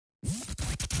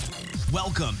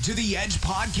Welcome to the Edge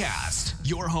Podcast,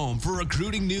 your home for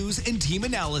recruiting news and team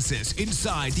analysis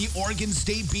inside the Oregon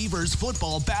State Beavers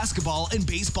football, basketball, and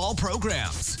baseball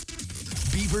programs.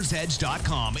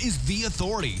 BeaversEdge.com is the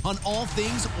authority on all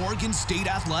things Oregon State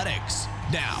athletics.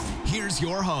 Now, here's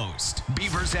your host,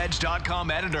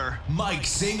 BeaversEdge.com editor, Mike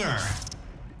Singer.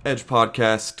 Edge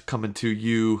Podcast coming to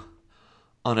you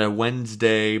on a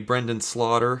Wednesday. Brenden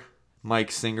Slaughter,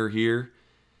 Mike Singer here.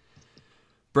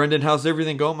 Brenden, how's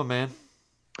everything going, my man?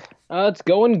 It's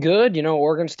going good. You know,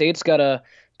 Oregon State's got a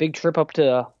big trip up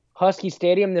to Husky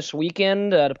Stadium this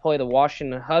weekend to play the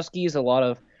Washington Huskies. A lot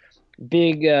of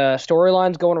big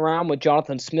storylines going around with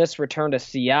Jonathan Smith's return to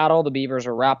Seattle. The Beavers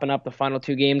are wrapping up the final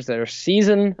two games of their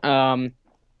season.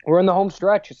 We're in the home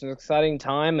stretch. It's an exciting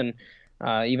time, and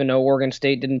even though Oregon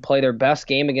State didn't play their best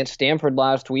game against Stanford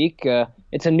last week,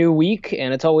 it's a new week,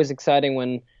 and it's always exciting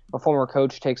when a former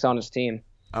coach takes on his team.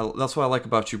 That's what I like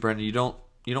about you, Brenden.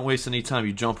 You don't waste any time.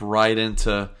 You jump right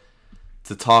into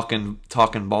talking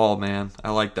ball, man. I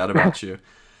like that about you.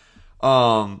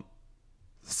 A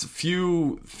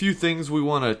few things we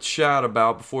want to chat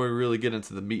about before we really get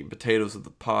into the meat and potatoes of the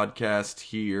podcast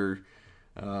here.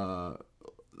 Go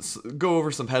over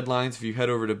some headlines. If you head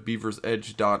over to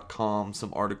BeaversEdge.com,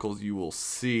 some articles you will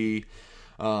see.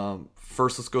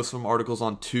 First, let's go some articles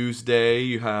on Tuesday.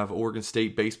 You have Oregon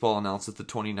State baseball announces the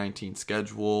 2019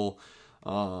 schedule. We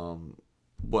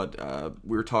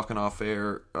were talking off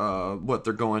air, what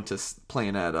they're going to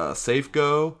playing at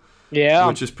Safeco. Yeah.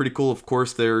 Which is pretty cool. Of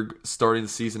course, they're starting the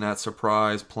season at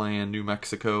Surprise, playing New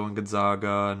Mexico and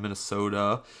Gonzaga and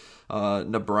Minnesota,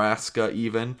 Nebraska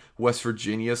even. West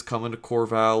Virginia's coming to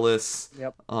Corvallis.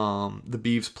 Yep. The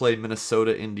Beavs play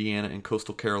Minnesota, Indiana, and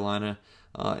Coastal Carolina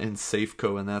in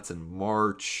Safeco, and that's in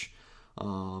March.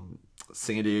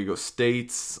 San Diego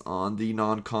State's on the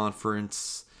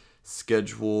non-conference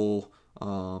schedule.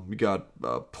 We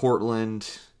got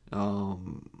Portland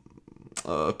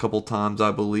a couple times,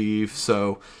 I believe.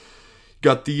 So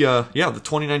got the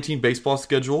 2019 baseball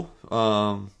schedule.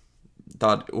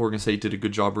 Thought Oregon State did a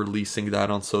good job releasing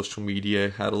that on social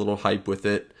media. Had a little hype with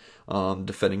it.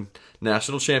 Defending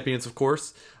national champions, of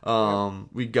course.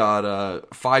 We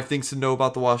got 5 things to know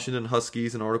about the Washington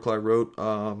Huskies, an article I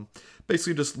wrote.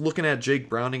 Basically just looking at Jake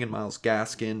Browning and Miles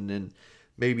Gaskin and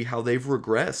maybe how they've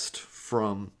regressed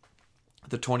from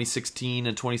the 2016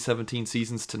 and 2017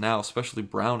 seasons to now, especially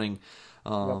Browning.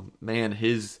 Man,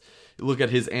 look at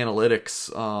his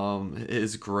analytics.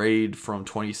 His grade from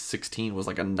 2016 was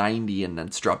like a 90, and then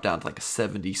it's dropped down to like a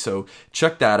 70. So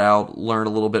check that out. Learn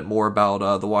a little bit more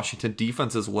about the Washington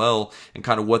defense as well, and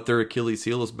kind of what their Achilles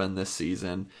heel has been this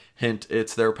season. Hint,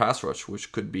 it's their pass rush,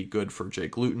 which could be good for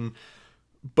Jake Luton.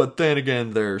 But then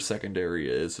again, their secondary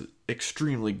is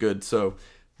extremely good. So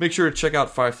make sure to check out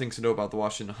 5 things to know about the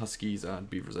Washington Huskies on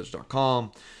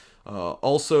BeaversEdge.com.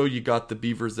 Also, you got the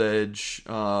Beavers Edge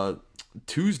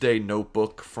Tuesday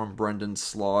notebook from Brenden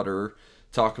Slaughter,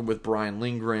 talking with Brian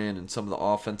Lindgren and some of the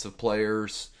offensive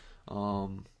players. So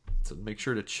make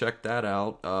sure to check that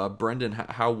out.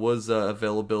 Brenden, how was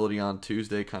availability on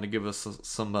Tuesday? Kind of give us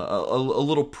a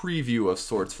little preview of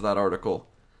sorts for that article.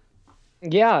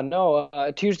 Yeah, no,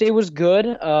 Tuesday was good.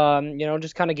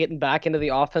 Just kind of getting back into the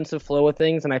offensive flow of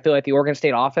things, and I feel like the Oregon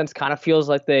State offense kind of feels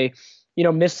like they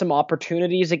missed some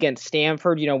opportunities against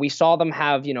Stanford. We saw them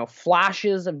have,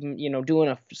 flashes of,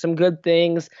 doing some good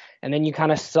things. And then you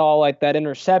kind of saw like that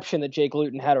interception that Jake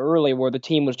Luton had early where the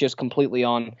team was just completely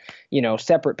on,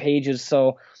 separate pages.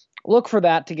 So look for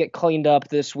that to get cleaned up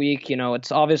this week.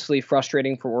 It's obviously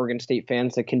frustrating for Oregon State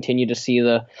fans to continue to see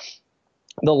the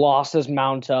losses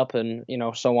mount up and,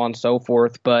 so on and so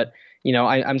forth. But,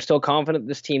 I'm still confident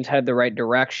this team's headed the right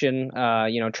direction.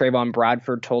 Trayvon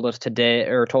Bradford told us Tuesday,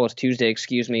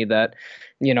 that,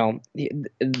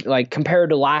 like compared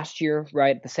to last year,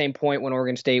 right, at the same point when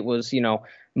Oregon State was,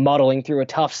 muddling through a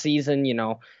tough season,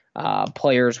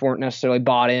 players weren't necessarily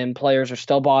bought in. Players are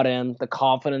still bought in. The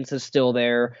confidence is still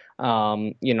there.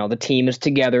 The team is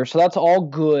together. So that's all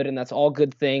good, and that's all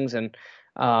good things. And,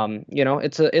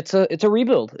 it's a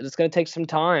rebuild. It's going to take some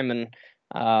time, and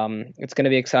it's going to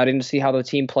be exciting to see how the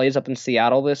team plays up in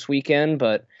Seattle this weekend.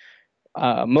 But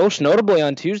most notably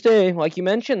on Tuesday, like you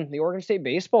mentioned, the Oregon State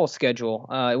baseball schedule.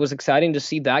 It was exciting to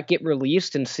see that get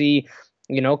released and see,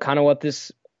 kind of what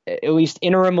this, at least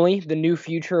interimly, the new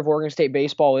future of Oregon State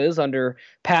baseball is under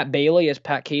Pat Bailey, as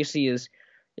Pat Casey is,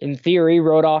 in theory,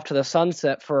 rode off to the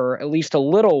sunset for at least a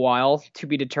little while, to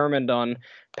be determined on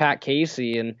Pat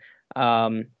Casey. And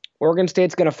Oregon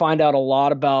State's going to find out a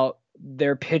lot about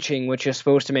their pitching, which is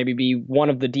supposed to maybe be one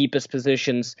of the deepest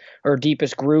positions or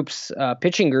deepest groups,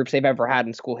 pitching groups they've ever had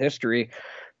in school history.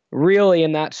 really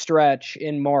in that stretch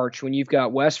in March when you've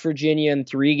got West Virginia in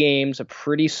 3 games, a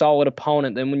pretty solid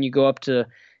opponent. Then when you go up to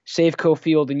Safeco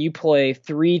Field and you play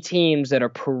 3 teams that are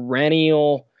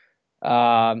perennial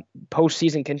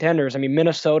postseason contenders. I mean,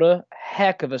 Minnesota,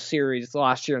 heck of a series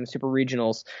last year in the Super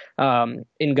Regionals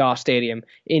in Goss Stadium.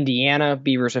 Indiana,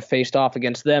 Beavers have faced off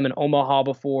against them in Omaha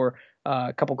before,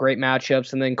 a couple great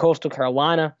matchups. And then Coastal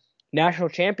Carolina, national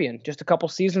champion just a couple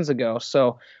seasons ago.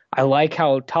 So I like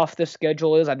how tough this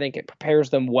schedule is. I think it prepares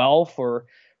them well for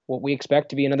what we expect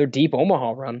to be another deep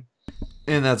Omaha run.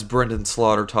 And that's Brenden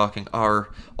Slaughter talking, our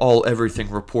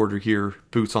all-everything reporter here,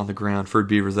 boots on the ground for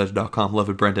BeaversEdge.com. Love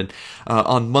it, Brenden.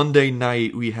 On Monday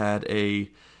night, we had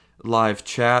a live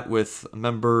chat with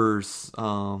members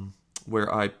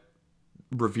where I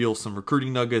reveal some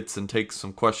recruiting nuggets and take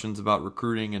some questions about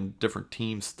recruiting and different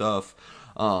team stuff.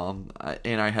 And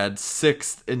I had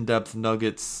 6 in-depth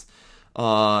nuggets,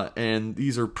 and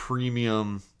these are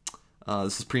premium.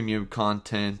 This is premium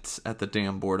content at the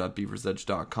damn board at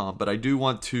BeaversEdge.com. But I do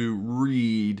want to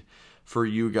read for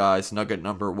you guys nugget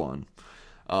number 1.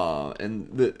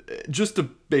 Just to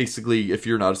basically, if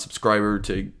you're not a subscriber,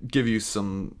 to give you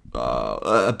some,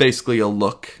 basically a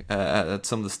look at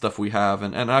some of the stuff we have.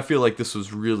 And I feel like this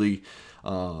was really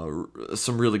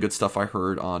some really good stuff I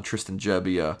heard on Tristan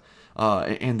Gebbia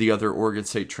and the other Oregon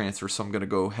State transfers. So I'm going to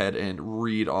go ahead and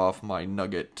read off my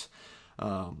nugget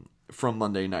from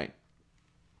Monday night.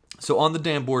 So on the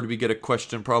damn board, we get a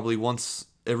question probably once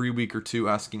every week or two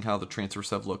asking how the transfers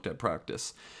have looked at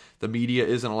practice. The media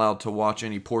isn't allowed to watch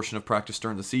any portion of practice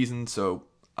during the season, so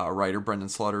writer Brenden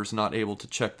Slaughter is not able to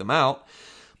check them out.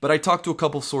 But I talked to a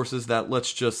couple sources that,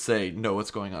 let's just say, know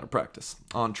what's going on in practice.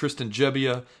 On Tristan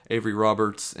Gebbia, Avery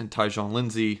Roberts, and Tyjon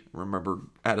Lindsey, remember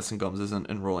Addison Gums isn't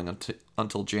enrolling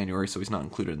until January, so he's not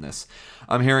included in this.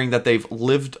 I'm hearing that they've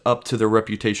lived up to their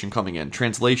reputation coming in.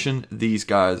 Translation, these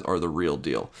guys are the real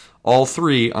deal. All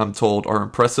 3, I'm told, are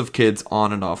impressive kids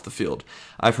on and off the field.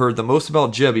 I've heard the most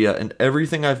about Gebbia, and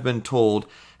everything I've been told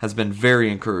has been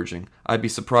very encouraging. I'd be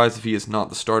surprised if he is not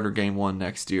the starter game 1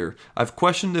 next year. I've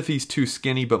questioned if he's too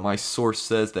skinny, but my source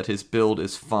says that his build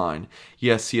is fine.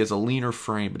 Yes, he has a leaner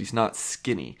frame, but he's not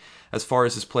skinny. As far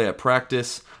as his play at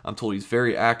practice, I'm told he's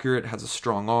very accurate, has a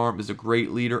strong arm, is a great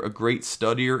leader, a great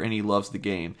studier, and he loves the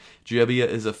game. Gebbia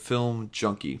is a film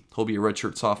junkie. He'll be a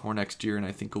redshirt sophomore next year, and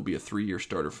I think he'll be a 3-year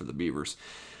starter for the Beavers.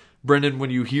 Brenden,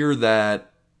 when you hear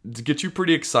that, does it get you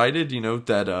pretty excited,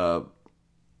 that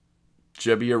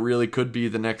Gebbia really could be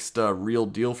the next real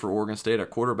deal for Oregon State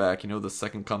at quarterback, the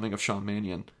second coming of Sean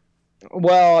Mannion?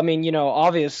 Well, I mean,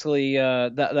 obviously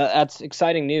that's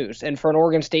exciting news. And for an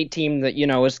Oregon State team that,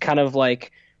 is kind of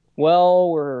like,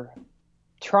 well, we're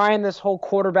trying this whole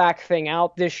quarterback thing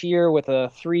out this year with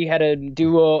a 3-headed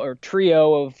duo or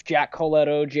trio of Jack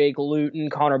Coletto, Jake Luton,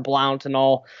 Connor Blount, and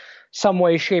all some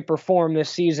way, shape, or form this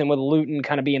season, with Luton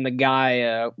kind of being the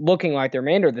guy looking like the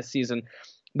remainder of the season.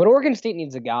 But Oregon State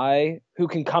needs a guy who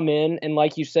can come in, and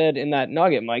like you said in that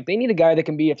nugget, Mike, they need a guy that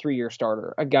can be a 3-year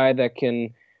starter, a guy that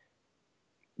can,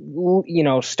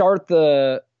 start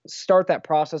that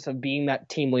process of being that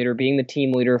team leader, being the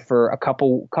team leader for a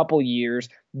couple years,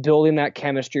 building that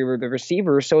chemistry with the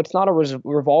receivers. So it's not a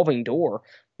revolving door.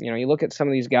 You look at some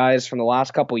of these guys from the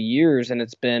last couple years, and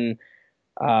it's been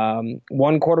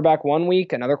one quarterback 1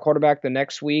 week, another quarterback the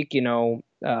next week,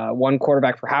 one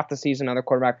quarterback for half the season, another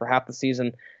quarterback for half the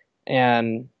season.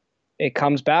 And it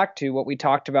comes back to what we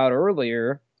talked about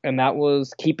earlier, and that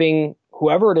was keeping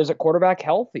whoever it is at quarterback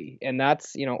healthy. And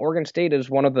that's, Oregon State is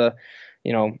one of the,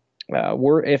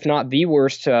 if not the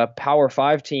worst Power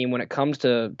 5 team when it comes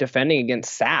to defending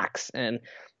against sacks. And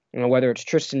whether it's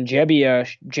Tristan Gebbia,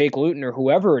 Jake Luton, or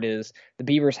whoever it is, the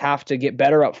Beavers have to get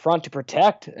better up front to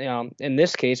protect, in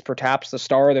this case, perhaps the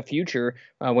star of the future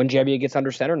when Gebbia gets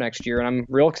under center next year. And I'm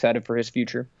real excited for his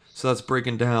future. So that's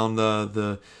breaking down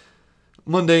the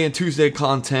Monday and Tuesday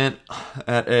content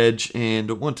at Edge, and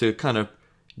I want to kind of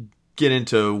get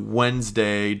into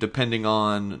Wednesday, depending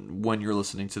on when you're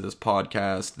listening to this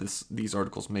podcast. These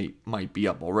articles might be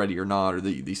up already or not, or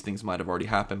these things might have already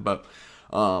happened, but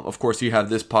of course, you have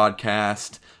this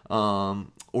podcast,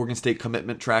 Oregon State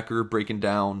Commitment Tracker, breaking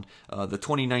down the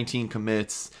 2019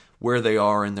 commits, where they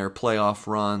are in their playoff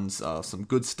runs, some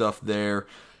good stuff there.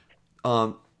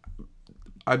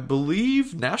 I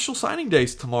believe National Signing Day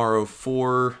is tomorrow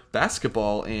for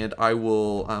basketball, and I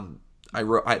will.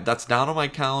 That's down on my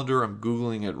calendar. I'm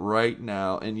Googling it right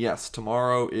now, and yes,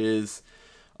 tomorrow is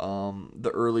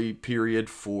the early period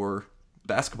for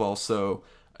basketball. So.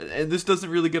 And this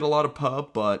doesn't really get a lot of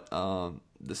pub, but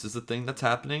this is a thing that's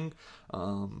happening.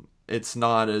 It's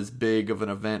not as big of an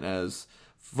event as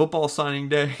football signing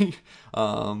day,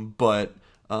 but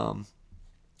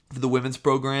For the women's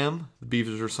program, the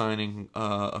Beavers are signing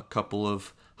a couple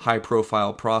of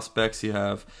high-profile prospects. You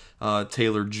have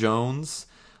Taylor Jones,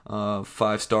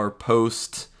 5-star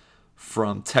post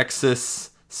from Texas,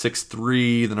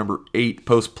 6'3", the number 8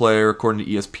 post player, according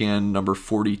to ESPN, number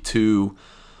 42,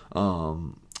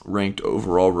 ranked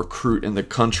overall recruit in the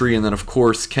country. And then, of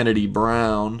course, Kennedy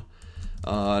Brown,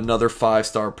 another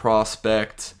 5-star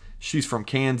prospect. She's from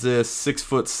Kansas,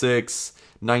 6'6",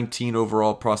 19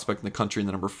 overall prospect in the country, and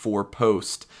the number 4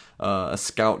 post, a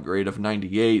scout grade of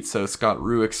 98. So Scott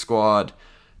Ruick's squad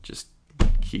just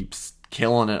keeps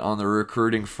killing it on the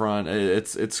recruiting front.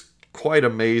 It's quite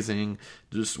amazing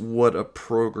just what a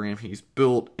program he's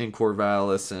built in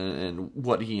Corvallis and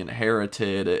what he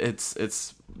inherited.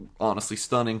 It's honestly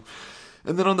stunning.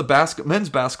 And then on the men's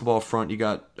basketball front, you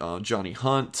got Johnny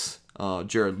Hunt,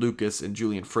 Jared Lucas, and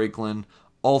Julian Franklin,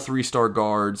 all 3-star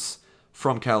guards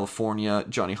from California.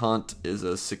 Johnny Hunt is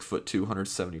a 6'2",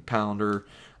 170-pounder.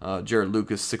 Jared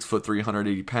Lucas, 6'3",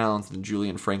 180 pounds. And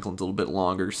Julian Franklin's a little bit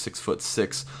longer,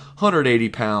 6'6", 180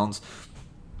 pounds.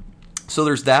 So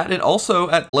there's that. And also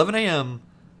at 11 a.m.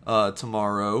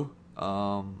 Tomorrow,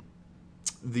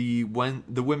 the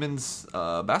women's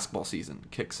basketball season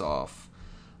kicks off.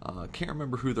 Can't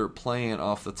remember who they're playing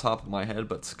off the top of my head,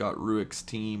 but Scott Ruick's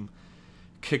team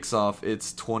kicks off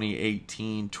its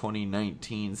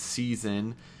 2018-2019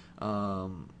 season.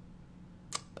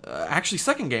 Actually,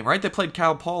 second game, right? They played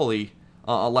Cal Poly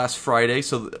last Friday,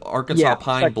 so Arkansas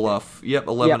Pine Bluff. Yep,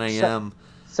 11 a.m.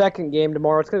 Second game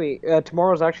tomorrow. It's gonna be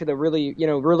tomorrow's actually the really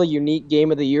unique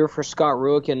game of the year for Scott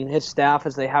Ruick and his staff,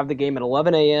 as they have the game at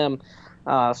 11 a.m.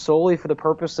 Solely for the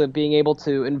purpose of being able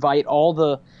to invite all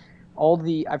the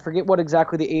I forget what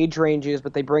exactly the age range is,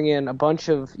 but they bring in a bunch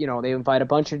of they invite a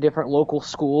bunch of different local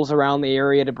schools around the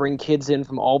area to bring kids in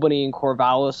from Albany and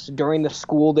Corvallis during the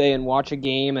school day and watch a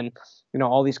game, and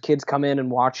all these kids come in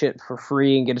and watch it for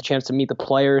free and get a chance to meet the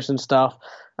players and stuff.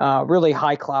 Really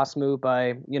high-class move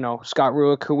by, Scott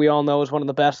Ruick, who we all know is one of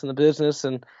the best in the business.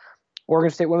 And Oregon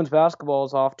State women's basketball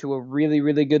is off to a really,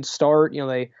 really good start.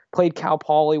 They played Cal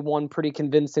Poly, won pretty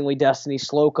convincingly. Destiny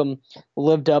Slocum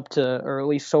lived up to, or at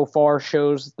least so far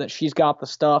shows that she's got the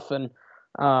stuff. And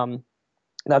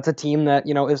that's a team that,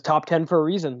 is top 10 for a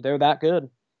reason. They're that good.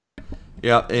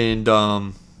 Yeah, and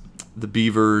the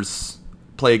Beavers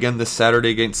play again this Saturday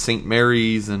against St.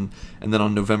 Mary's, and then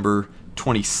on November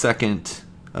 22nd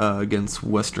against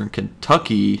Western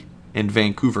Kentucky in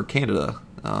Vancouver, Canada.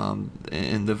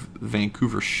 In the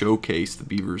Vancouver Showcase, the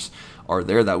Beavers are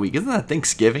there that week. Isn't that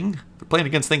Thanksgiving? They're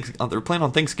playing They're playing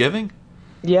on Thanksgiving.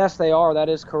 Yes, they are. That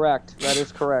is correct.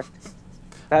 Brenden,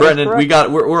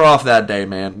 we're off that day,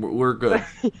 man. We're good.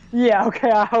 Yeah,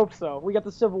 okay. I hope so. We got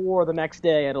the Civil War the next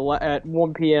day at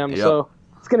 1 p.m. Yep. So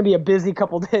it's going to be a busy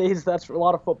couple days. That's a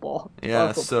lot of football.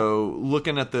 Yeah. So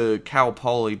looking at the Cal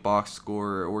Poly box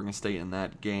score, Oregon State in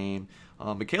that game.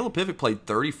 Michaela Pivick played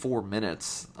 34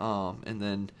 minutes, and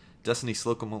then Destiny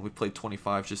Slocum only played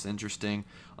 25, just interesting.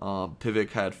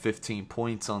 Pivick had 15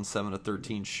 points on 7 of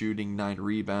 13 shooting, 9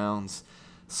 rebounds.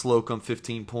 Slocum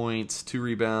 15 points, 2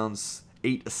 rebounds,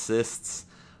 8 assists.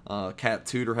 Kat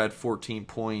Tudor had 14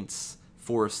 points,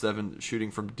 4 of 7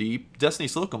 shooting from deep. Destiny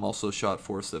Slocum also shot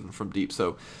 4 of 7 from deep,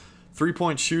 so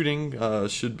 3-point shooting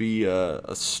should be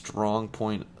a strong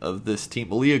point of this team.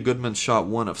 Aaliyah Goodman shot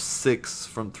 1 of 6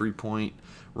 from 3-point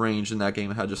range in that game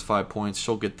and had just 5 points.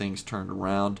 She'll get things turned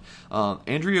around.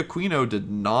 Andrea Aquino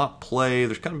did not play.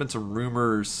 There's kind of been some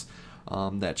rumors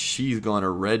that she's going to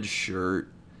redshirt.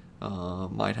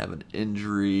 Might have an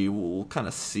injury. We'll kind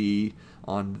of see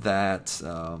on that.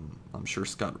 I'm sure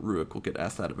Scott Ruick will get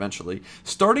asked that eventually.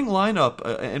 Starting lineup,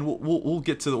 and we'll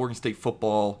get to the Oregon State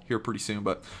football here pretty soon,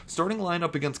 but starting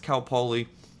lineup against Cal Poly,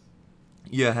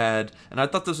 you had, and I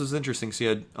thought this was interesting, so you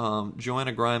had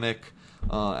Joanna Grymick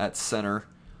at center,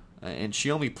 and she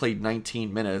only played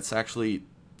 19 minutes. Actually,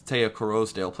 Taya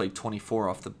Corosdale played 24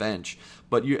 off the bench.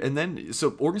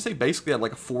 So Oregon State basically had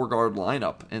like a 4-guard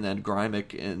lineup, and then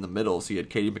Grymick in the middle. So you had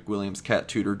Katie McWilliams, Kat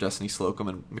Tudor, Destiny Slocum,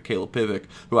 and Michaela Pivick,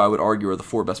 who I would argue are the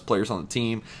 4 best players on the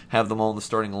team. Have them all in the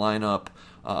starting lineup.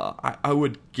 I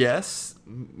would guess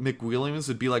McWilliams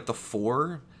would be like the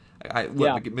 4.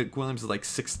 McWilliams is like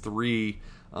 6'3",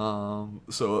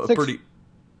 pretty.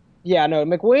 Yeah, no,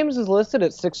 McWilliams is listed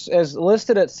at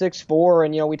 6'4",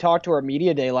 and we talked to our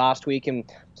media day last week, and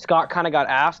Scott kind of got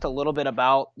asked a little bit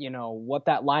about what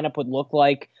that lineup would look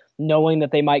like, knowing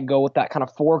that they might go with that kind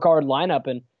of 4-guard lineup,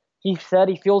 and he said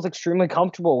he feels extremely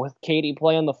comfortable with Katie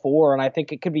playing the 4, and I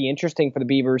think it could be interesting for the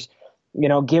Beavers,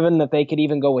 given that they could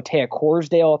even go with Taya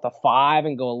Corosdale at the 5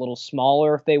 and go a little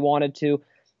smaller if they wanted to.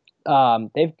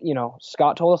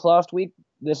 Scott told us last week,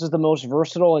 this is the most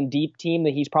versatile and deep team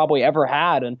that he's probably ever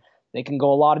had, and they can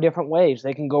go a lot of different ways.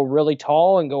 They can go really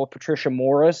tall and go with Patricia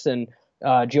Morris and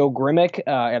Joe Grimmick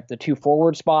at the 2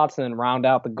 forward spots, and then round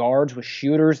out the guards with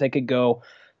shooters. They could go,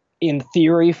 in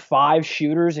theory, 5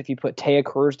 shooters if you put Taya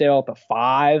Kursdale at the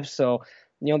 5. So,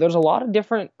 there's a lot of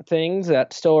different things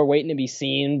that still are waiting to be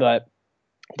seen, but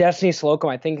Destiny Slocum,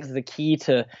 I think, is the key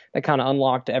to that kind of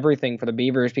unlocked everything for the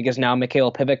Beavers, because now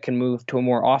Michaela Pivot can move to a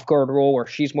more off-guard role where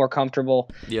she's more comfortable.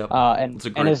 Yep.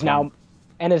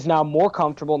 And is now more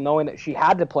comfortable knowing that she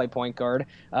had to play point guard.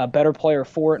 Better player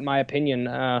for it, in my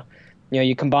opinion.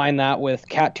 You combine that with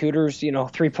Kat Tudor's,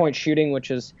 3-point shooting,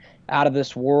 which is out of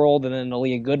this world, and then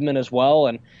Aaliyah Goodman as well.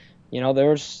 And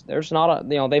there's not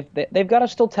they've got to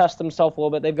still test themselves a little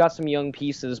bit. They've got some young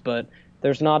pieces, but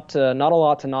there's not a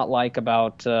lot to not like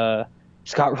about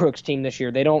Scott Rook's team this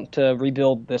year. They don't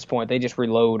rebuild at this point. They just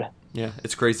reload. Yeah,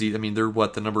 it's crazy. I mean, they're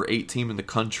the number 8 team in the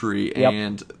country, Yep.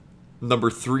 and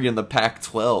number 3 in the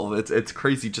Pac-12. It's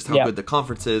crazy just how good the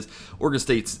conference is. Oregon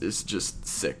State is just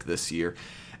sick this year.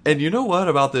 And you know what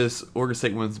about this Oregon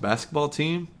State women's basketball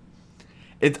team?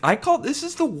 This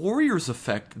is the Warriors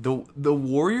effect. The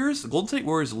Warriors, the Golden State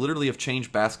Warriors, literally have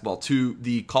changed basketball to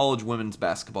the college women's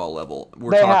basketball level.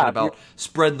 We're talking about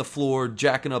spreading the floor,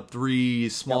 jacking up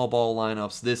threes, small ball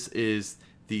lineups. This is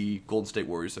the Golden State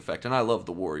Warriors effect, and I love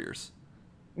the Warriors.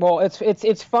 Well,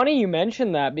 it's funny you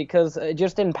mentioned that, because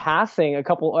just in passing, a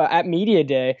couple at media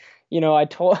day, I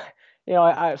told.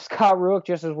 Scott Rook,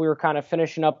 just as we were kind of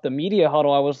finishing up the media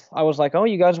huddle, I was like, oh,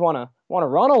 you guys want to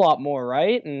run a lot more,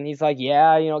 right? And he's like,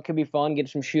 yeah, it could be fun, get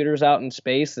some shooters out in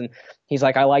space. And he's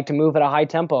like, I like to move at a high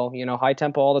tempo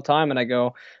all the time. And I go,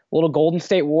 a little Golden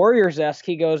State Warriors-esque.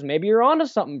 He goes, maybe you're onto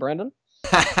something, Brenden.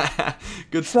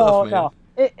 Good stuff, man.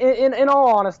 No, in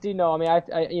all honesty, no. I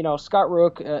mean, Scott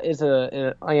Rook is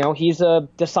he's a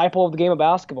disciple of the game of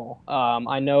basketball.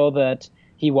 I know that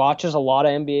he watches a lot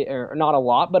of NBA, or not a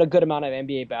lot, but a good amount of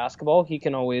NBA basketball. He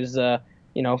can always,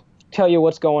 tell you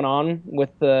what's going on with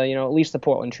at least the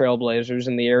Portland Trailblazers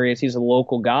in the areas. He's a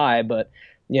local guy, but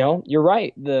you're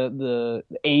right. The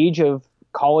age of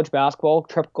college basketball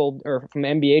trickled, or from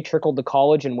NBA trickled to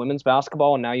college and women's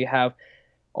basketball, and now you have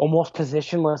almost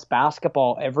positionless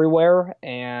basketball everywhere,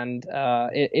 and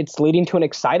it's leading to an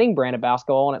exciting brand of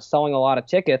basketball, and it's selling a lot of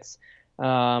tickets.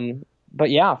 But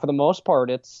yeah, for the most part,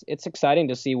 it's exciting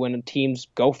to see when teams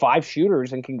go 5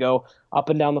 shooters and can go up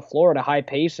and down the floor at a high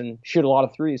pace and shoot a lot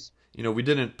of threes. We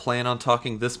didn't plan on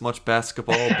talking this much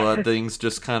basketball, but things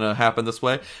just kind of happen this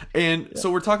way. And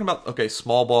so we're talking about,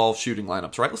 small ball shooting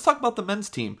lineups, right? Let's talk about the men's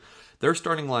team. Their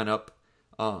starting lineup,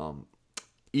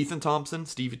 Ethan Thompson,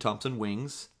 Stevie Thompson,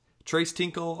 wings. Trace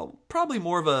Tinkle, probably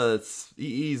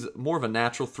he's more of a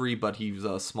natural 3, but he's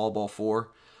a small ball 4.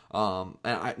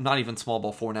 Not even small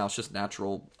ball 4 now. It's just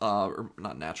natural, or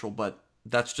not natural, but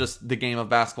that's just the game of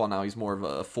basketball now. He's more of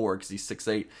a 4 because he's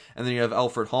 6'8". And then you have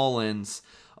Alfred Hollins.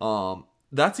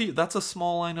 That's a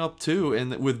small lineup too,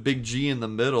 and with Big G in the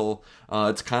middle,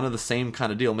 it's kind of the same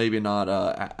kind of deal. Maybe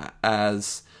not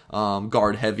as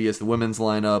guard heavy as the women's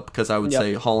lineup, because I would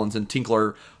say Hollins and Tinkle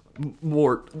are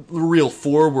more real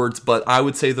forwards, but I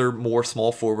would say they're more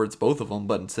small forwards, both of them.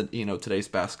 But in today's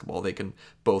basketball, they can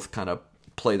both kind of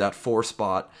play that 4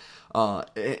 spot.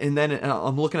 And then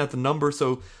I'm looking at the numbers.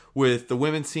 So with the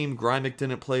women's team, Grymick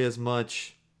didn't play as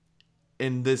much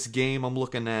in this game. I'm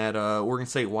looking at Oregon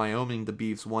State, Wyoming. The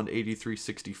Beavs won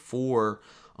 83-64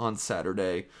 on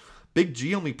Saturday. Big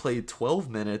G only played 12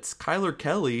 minutes. Kyler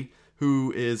Kelly,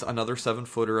 who is another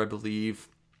 7-footer, I believe,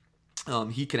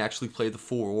 he can actually play the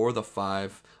 4 or the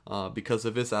 5 because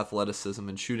of his athleticism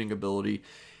and shooting ability.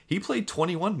 He played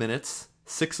 21 minutes.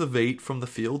 6 of 8 from the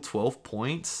field, 12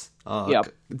 points.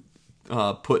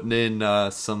 Putting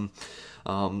in some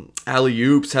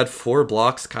alley-oops, had 4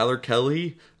 blocks. Kyler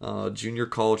Kelly, junior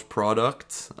college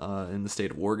product in the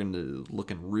state of Oregon,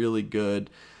 looking really good.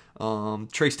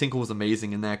 Trace Tinkle was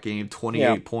amazing in that game.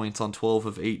 28 points on 12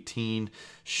 of 18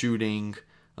 shooting,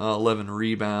 11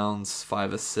 rebounds,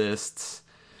 5 assists.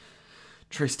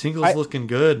 Trace Tinkle's looking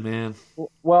good, man.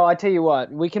 Well, I tell you what,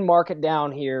 we can mark it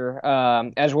down here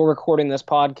as we're recording this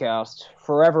podcast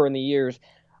forever in the years.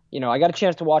 I got a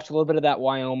chance to watch a little bit of that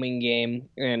Wyoming game,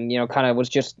 and kind of was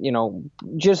just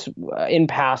in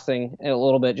passing a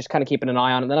little bit, just kind of keeping an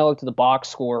eye on it. And then I looked at the box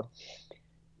score.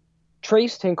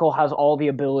 Trace Tinkle has all the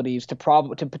abilities to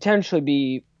potentially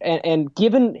be, and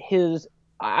given his,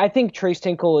 I think Trace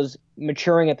Tinkle is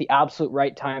maturing at the absolute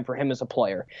right time for him as a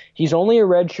player. He's only a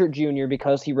redshirt junior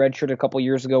because he redshirted a couple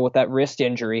years ago with that wrist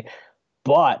injury.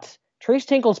 But Trace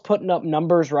Tinkle's putting up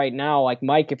numbers right now, like,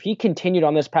 Mike, if he continued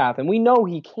on this path, and we know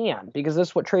he can, because this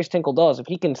is what Trace Tinkle does. If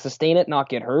he can sustain it, not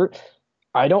get hurt,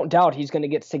 I don't doubt he's going to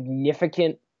get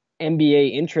significant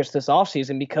NBA interest this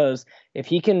offseason, because if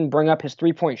he can bring up his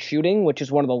three-point shooting, which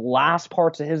is one of the last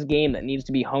parts of his game that needs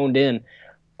to be honed in,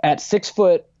 at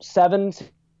 6'7",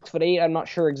 6'8", I'm not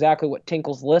sure exactly what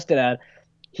Tinkle's listed at,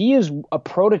 he is a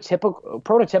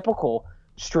prototypical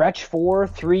stretch 4,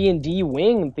 3-and-D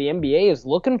wing that the NBA is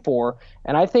looking for.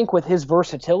 And I think with his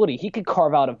versatility, he could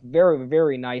carve out a very,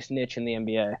 very nice niche in the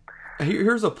NBA.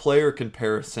 Here's a player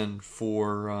comparison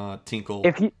for Tinkle.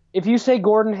 If you say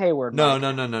Gordon Hayward, no,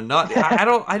 not I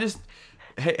don't. I just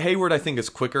Hayward I think is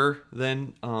quicker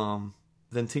than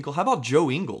Tinkle. How about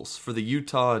Joe Ingles for the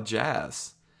Utah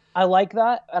Jazz? I like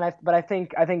that, but I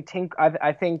think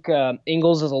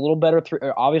Ingles is a little better,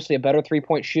 obviously a better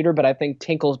 3-point shooter, but I think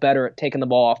Tinkle's better at taking the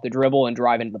ball off the dribble and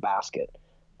driving to the basket.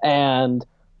 And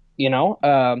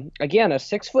again, a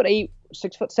 6'8",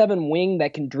 6'7" wing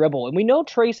that can dribble, and we know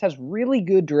Trace has really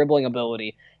good dribbling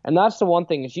ability, and that's the one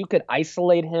thing is you could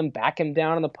isolate him, back him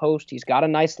down in the post. He's got a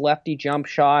nice lefty jump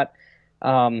shot.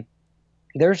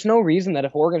 There's no reason that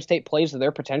if Oregon State plays to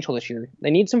their potential this year,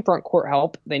 they need some front court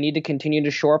help. They need to continue to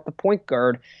shore up the point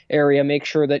guard area, make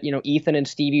sure that, Ethan and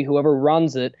Stevie, whoever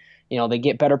runs it, they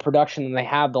get better production than they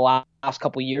have the last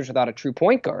couple of years without a true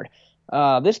point guard.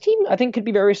 This team, I think, could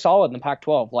be very solid in the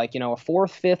Pac-12. Like, a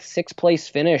 4th, 5th, 6th place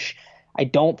finish, I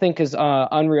don't think is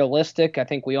unrealistic. I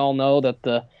think we all know that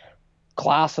the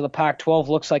class of the Pac-12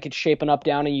 looks like it's shaping up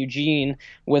down in Eugene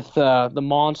with the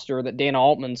monster that Dana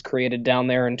Altman's created down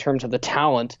there in terms of the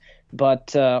talent.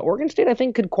 But Oregon State, I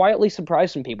think, could quietly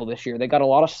surprise some people this year. They got a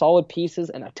lot of solid pieces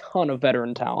and a ton of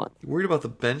veteran talent. Worried about the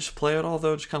bench play at all,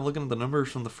 though? Just kind of looking at the numbers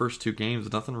from the first 2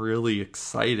 games, nothing really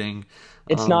exciting.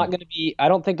 It's not going to be. I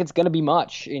don't think it's going to be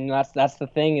much. And that's the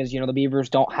thing is, the Beavers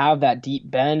don't have that deep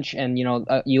bench, and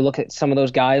you look at some of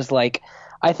those guys like.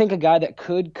 I think a guy that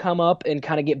could come up and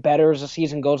kind of get better as the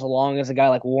season goes along is a guy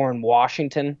like Warren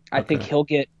Washington. I think he'll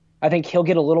get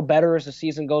a little better as the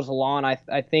season goes along.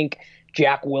 I think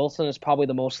Jack Wilson is probably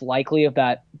the most likely of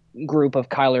that group of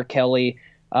Kyler Kelly,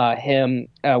 Warren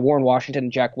Washington,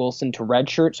 and Jack Wilson to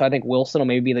redshirt. So I think Wilson will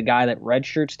maybe be the guy that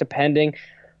redshirts depending.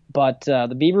 But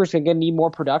the Beavers are going to need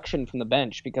more production from the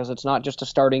bench because it's not just a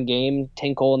starting game.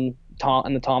 Tinkle and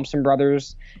the Thompson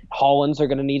brothers, Hollins are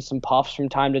going to need some puffs from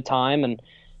time to time. And,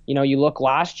 you look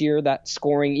last year, that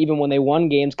scoring, even when they won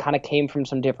games, kind of came from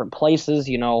some different places.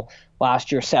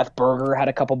 Last year, Seth Berger had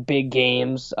a couple big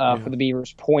games for the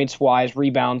Beavers, points-wise,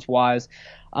 rebounds-wise.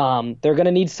 They're going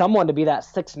to need someone to be that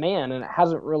sixth man, and it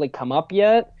hasn't really come up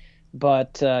yet.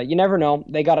 But you never know.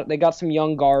 They got some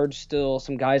young guards still,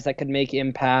 some guys that could make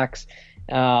impacts.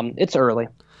 It's early.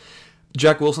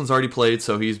 Jack Wilson's already played,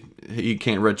 so he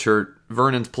can't redshirt.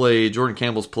 Vernon's played, Jordan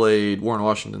Campbell's played, Warren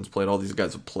Washington's played. All these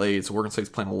guys have played, so Oregon State's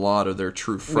playing a lot of their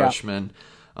true freshmen.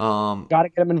 Got to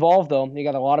get them involved, though. You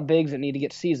got a lot of bigs that need to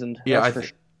get seasoned. Yeah,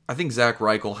 I think Zach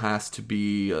Reichel has to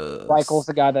be. Reichel's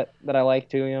the guy that I like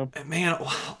too. Yeah. Man,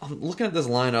 I'm looking at this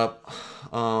lineup.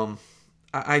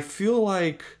 I feel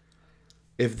like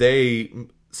if they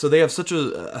have such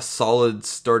a solid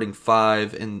starting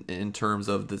 5 in terms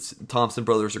of this. Thompson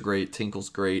brothers are great, Tinkle's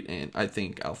great, and I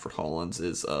think Alfred Hollins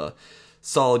is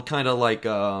solid. Kind of like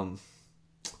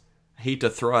hate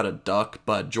to throw out a duck,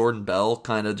 but Jordan Bell,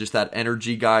 kind of just that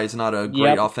energy guy. He's not a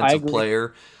great offensive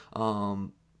player.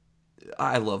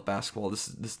 I love basketball.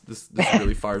 This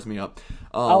really fires me up.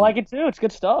 I like it too. It's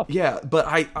good stuff. Yeah, but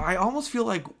I almost feel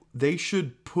like they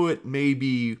should put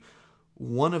maybe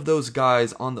one of those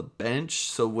guys on the bench,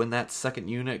 so when that second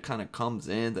unit kind of comes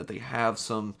in, that they have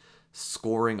some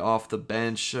scoring off the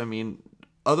bench. I mean,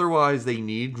 otherwise they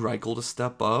need Reichel to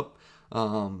step up.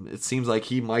 It seems like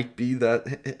he might be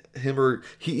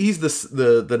he's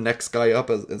the next guy up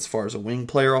as far as a wing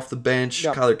player off the bench.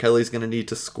 Yep. Kyler Kelly's going to need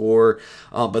to score.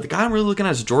 But the guy I'm really looking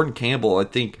at is Jordan Campbell. I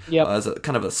think as a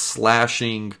kind of a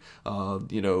slashing,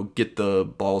 get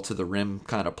the ball to the rim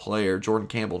kind of player. Jordan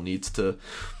Campbell needs to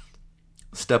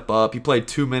step up. He played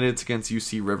 2 minutes against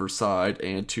UC Riverside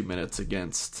and 2 minutes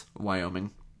against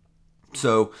Wyoming.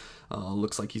 So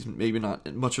looks like he's maybe not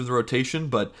in much of the rotation,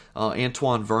 but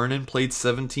Antoine Vernon played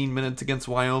 17 minutes against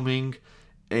Wyoming,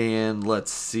 and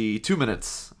 2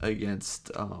 minutes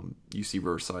against UC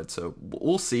Riverside. So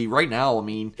we'll see. Right now, I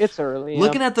mean, it's early.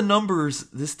 Looking at the numbers,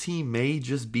 this team may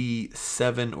just be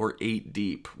 7 or 8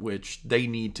 deep, which they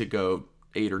need to go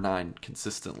 8 or 9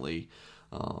 consistently.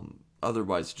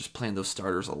 Otherwise, just playing those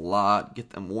starters a lot,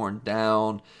 get them worn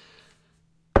down.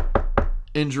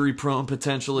 Injury prone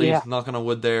potentially, knocking on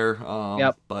wood there.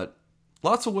 But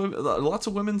lots of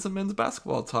women's and men's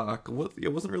basketball talk. I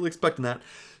wasn't really expecting that.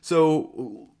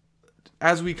 So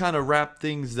as we kind of wrap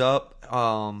things up,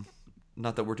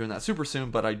 not that we're doing that super soon,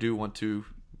 but I do want to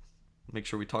make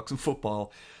sure we talk some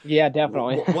football. Yeah,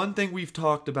 definitely. One thing we've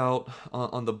talked about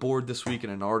on the board this week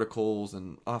and in articles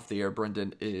and off the air,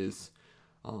 Brenden, is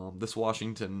this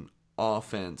Washington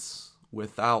offense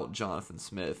without Jonathan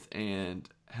Smith. And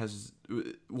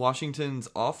Washington's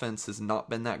offense has not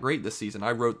been that great this season.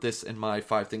 I wrote this in my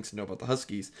 5 Things to Know About the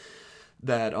Huskies,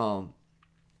 that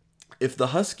if the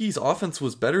Huskies' offense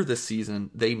was better this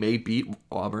season, they may beat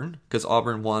Auburn, because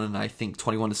Auburn won, I think,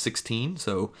 21-16.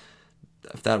 So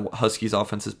if that Huskies'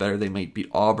 offense is better, they may beat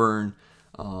Auburn.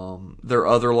 Their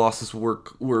other losses were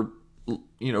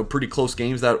pretty close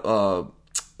games. That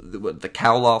the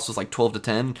Cal loss was like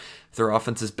 12-10. If their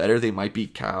offense is better, they might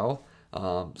beat Cal.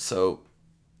 So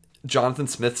Jonathan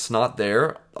Smith's not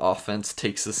there. Offense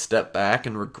takes a step back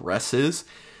and regresses.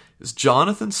 Is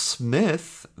Jonathan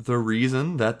Smith the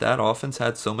reason that offense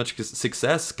had so much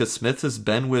success? Because Smith has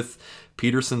been with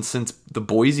Peterson since the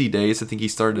Boise days. I think he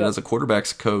started as a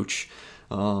quarterbacks coach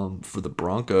for the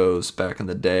Broncos back in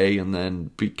the day, and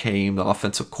then became the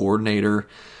offensive coordinator.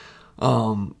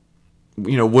 What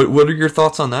are your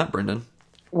thoughts on that, Brenden?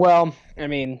 Well, I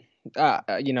mean,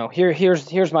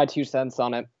 here's my 2 cents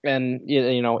on it. And,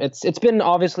 it's been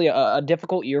obviously a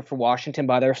difficult year for Washington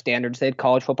by their standards. They had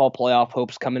college football playoff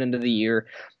hopes coming into the year.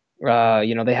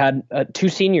 They had 2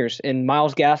 seniors in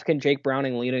Myles Gaskin, Jake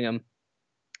Browning leading them.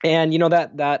 And,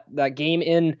 that game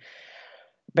in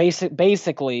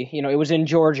basically, it was in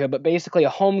Georgia, but basically a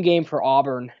home game for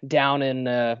Auburn down in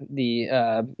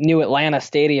the new Atlanta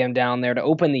Stadium down there to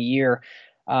open the year.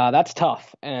 That's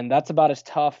tough, and that's about as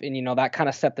tough. And, that kind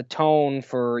of set the tone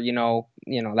for,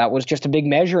 that was just a big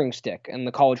measuring stick in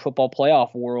the college football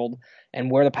playoff world and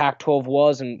where the Pac-12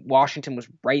 was, and Washington was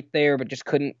right there, but just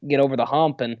couldn't get over the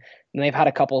hump. And they've had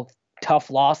a couple tough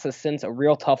losses since, a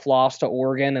real tough loss to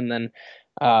Oregon, and then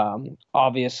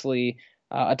obviously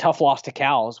a tough loss to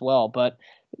Cal as well. But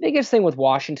the biggest thing with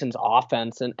Washington's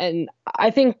offense, and I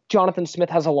think Jonathan Smith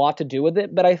has a lot to do with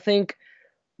it, but I think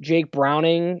Jake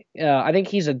Browning, I think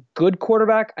he's a good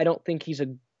quarterback. I don't think he's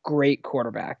a great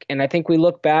quarterback. And I think we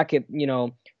look back at,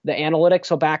 the analytics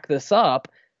will back this up.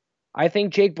 I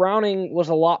think Jake Browning was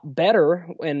a lot better,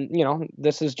 and,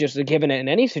 this is just a given in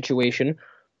any situation,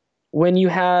 when he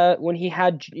had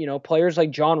players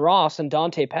like John Ross and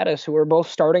Dante Pettis, who are both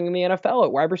starting in the NFL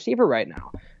at wide receiver right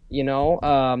now.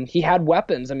 He had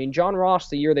weapons. I mean, John Ross,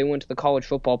 the year they went to the college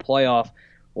football playoff,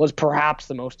 was perhaps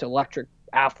the most electric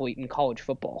athlete in college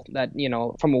football. That,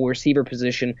 from a receiver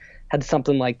position, had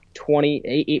something like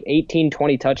 18,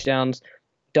 20 touchdowns.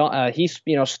 He's,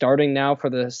 starting now for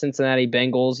the Cincinnati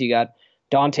Bengals. You got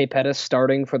Dante Pettis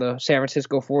starting for the San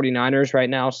Francisco 49ers right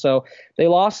now. So they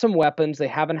lost some weapons. They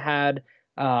haven't had,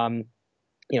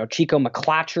 Chico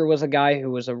McClatcher was a guy who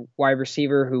was a wide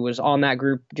receiver who was on that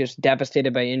group, just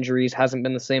devastated by injuries, hasn't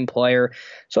been the same player.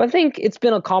 So I think it's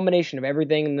been a combination of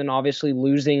everything. And then obviously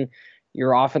losing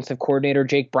your offensive coordinator,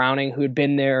 Jake Browning, who had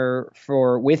been there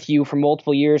with you for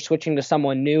multiple years, switching to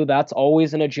someone new, that's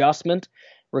always an adjustment.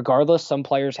 Regardless, some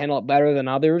players handle it better than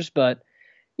others, but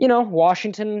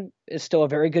Washington is still a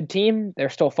very good team. They're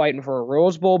still fighting for a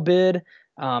Rose Bowl bid.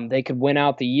 They could win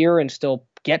out the year and still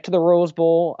get to the Rose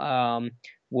Bowl.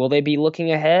 Will they be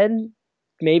looking ahead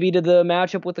maybe to the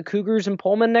matchup with the Cougars in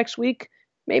Pullman next week?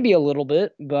 Maybe a little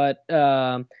bit, but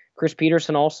Chris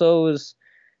Peterson also is,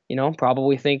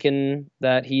 probably thinking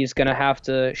that he's going to have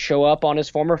to show up on his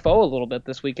former foe a little bit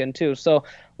this weekend too. So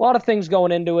a lot of things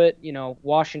going into it.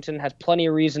 Washington has plenty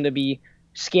of reason to be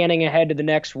scanning ahead to the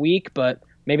next week, but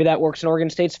maybe that works in Oregon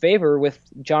State's favor with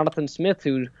Jonathan Smith,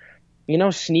 who,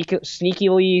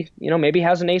 sneakily, maybe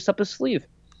has an ace up his sleeve.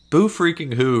 Boo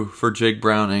freaking who for Jake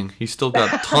Browning. He's still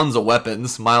got tons of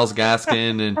weapons. Myles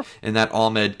Gaskin and that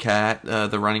Ahmed Cat,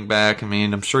 the running back. I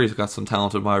mean, I'm sure he's got some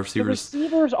talented wide receivers. The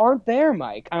receivers aren't there,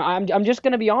 Mike. I'm just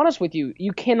going to be honest with you.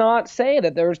 You cannot say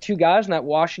that there's 2 guys in that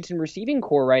Washington receiving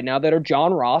core right now that are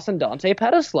John Ross and Dante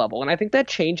Pettis level, and I think that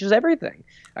changes everything.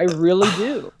 I really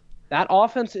do. That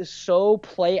offense is so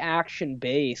play action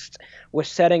based with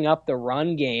setting up the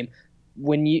run game.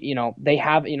 When they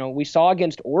have, we saw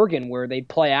against Oregon where they'd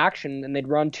play action and they'd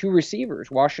run 2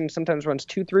 receivers. Washington sometimes runs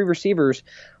 2-3 receivers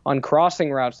on crossing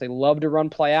routes. They love to run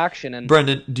play action. And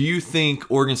Brenden, do you think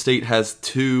Oregon State has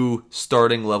 2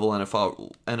 starting level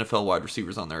NFL wide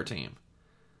receivers on their team?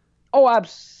 Oh, I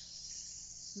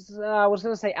was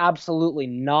going to say absolutely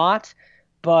not.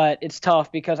 But it's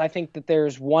tough because I think that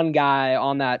there's one guy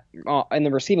on that in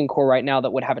the receiving core right now that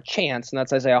would have a chance, and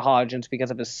that's Isaiah Hodgins because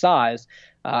of his size.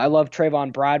 I love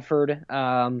Trayvon Bradford.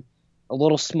 A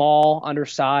little small,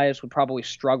 undersized, would probably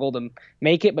struggle to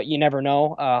make it, but you never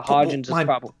know. Hodgins is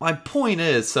probably. My point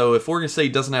is, so if Oregon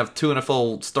State doesn't have 2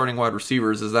 NFL starting wide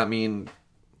receivers, does that mean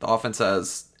the offense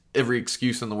has every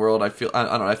excuse in the world. I don't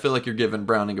know. I feel like you're giving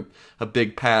Browning a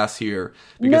big pass here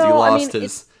because he lost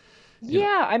his.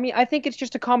 Yeah, I mean, I think it's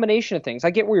just a combination of things.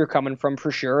 I get where you're coming from for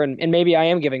sure, and maybe I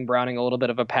am giving Browning a little bit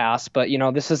of a pass, but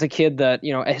this is a kid that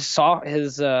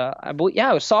I believe,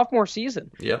 it was sophomore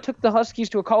season. Yep. Took the Huskies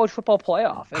to a college football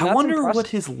playoff. And I wonder impressive. what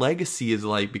his legacy is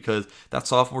like, because that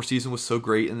sophomore season was so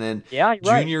great, and then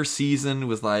junior season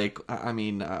was like,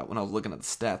 when I was looking at the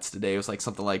stats today, it was like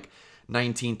something like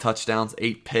 19 touchdowns,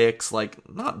 8 picks, like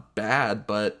not bad,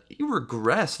 but he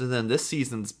regressed, and then this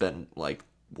season's been like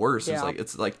worse. Yeah.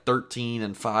 It's like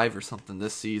 13-5 or something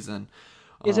this season.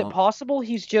 Is it possible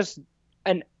he's just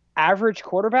an average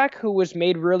quarterback who was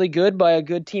made really good by a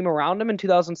good team around him in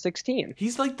 2016?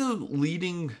 He's like the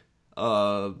leading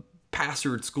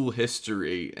passer in school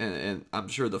history, and I'm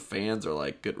sure the fans are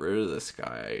like, get rid of this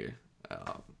guy.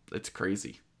 It's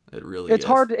crazy. It really is.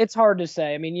 It's hard to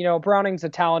say. I mean, Browning's a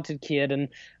talented kid, and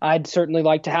I'd certainly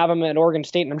like to have him at Oregon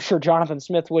State, and I'm sure Jonathan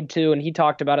Smith would too, and he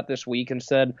talked about it this week and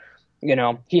said,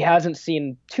 he hasn't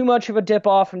seen too much of a dip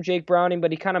off from Jake Browning, but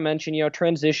he kind of mentioned,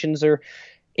 transitions are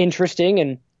interesting.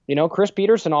 And, Chris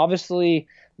Peterson, obviously,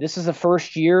 this is the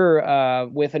first year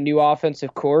with a new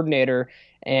offensive coordinator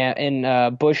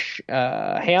and Bush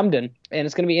Hamden. And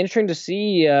it's going to be interesting to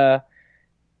see,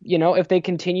 if they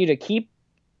continue to keep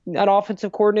that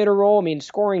offensive coordinator role. I mean,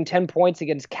 scoring 10 points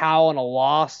against Cal in a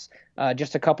loss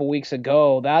just a couple weeks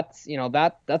ago, that's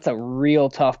a real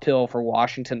tough pill for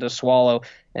Washington to swallow.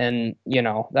 And,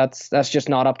 that's just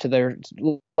not up to their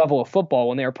level of football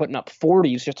when they were putting up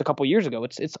 40s just a couple years ago.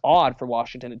 It's odd for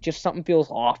Washington. It just something feels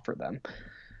off for them.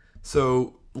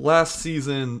 So last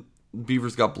season,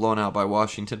 Beavers got blown out by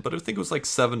Washington, but I think it was like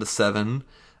 7-7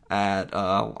 at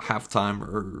halftime,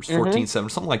 or 14-7,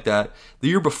 something like that. The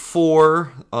year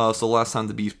before, so last time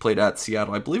the Beavs played at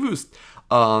Seattle, I believe it was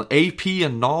AP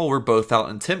and Nall were both out,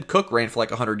 and Tim Cook ran for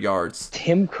like 100 yards.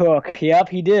 Tim Cook, yep,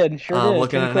 he did. Sure did.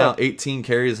 Looking at it now, 18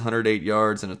 carries, 108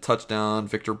 yards, and a touchdown.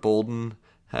 Victor Bolden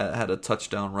had a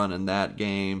touchdown run in that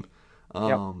game.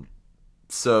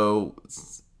 So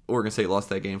Oregon State lost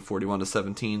that game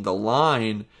 41-17. The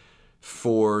line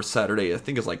for Saturday, I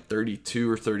think, is like 32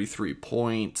 or 33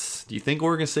 points. Do you think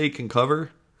Oregon State can cover?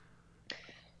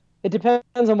 It depends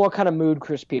on what kind of mood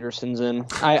Chris Peterson's in.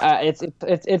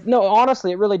 No,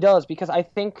 honestly, it really does, because I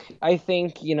think Oregon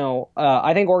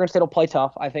State will play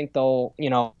tough. I think they'll,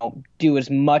 do as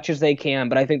much as they can,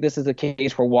 but I think this is a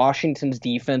case where Washington's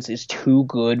defense is too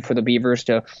good for the Beavers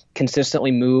to consistently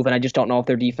move, and I just don't know if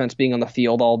their defense being on the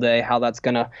field all day, how that's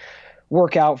going to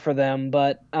work out for them.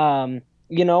 But,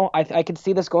 I could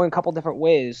see this going a couple different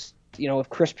ways. If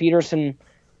Chris Peterson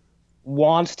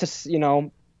wants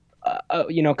to,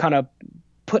 kind of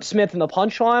put Smith in the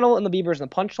punchline and the Beavers in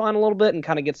the punchline a little bit and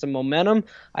kind of get some momentum,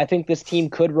 I think this team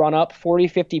could run up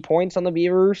 40-50 points on the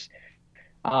Beavers.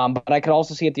 But I could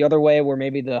also see it the other way, where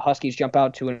maybe the Huskies jump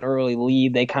out to an early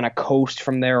lead. They kind of coast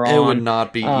from there on. It would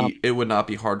not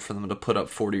be hard for them to put up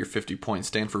 40 or 50 points.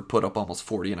 Stanford put up almost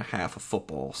 40 and a half of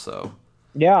football, so.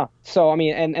 Yeah. So, I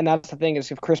mean, and that's the thing,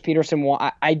 is if Chris Peterson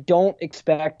I don't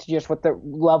expect, just with the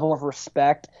level of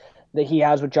respect that he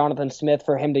has with Jonathan Smith,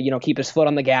 for him to, keep his foot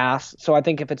on the gas. So I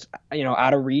think if it's,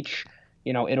 out of reach,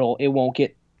 it won't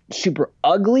get super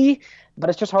ugly, but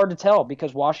it's just hard to tell,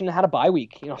 because Washington had a bye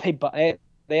week.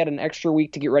 They had an extra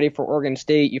week to get ready for Oregon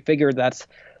State. You figure that's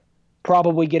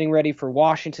probably getting ready for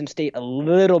Washington State a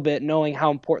little bit, knowing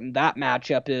how important that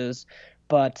matchup is.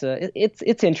 But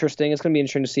it's interesting. It's going to be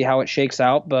interesting to see how it shakes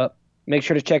out, but make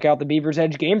sure to check out the Beavers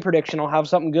Edge game prediction. I'll have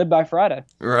something good by Friday.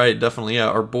 Right, definitely. Yeah,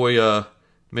 our boy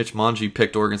Mitch Monge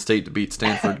picked Oregon State to beat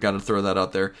Stanford. Got to throw that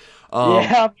out there.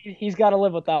 Yeah, he's got to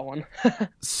live with that one.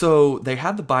 So they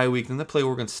had the bye week, then they play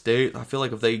Oregon State. I feel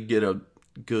like if they get a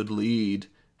good lead,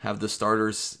 have the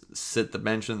starters sit the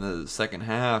bench in the second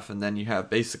half, and then you have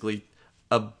basically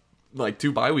 2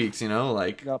 bye weeks.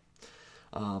 Yep.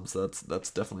 So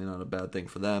that's definitely not a bad thing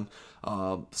for them.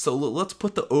 So let's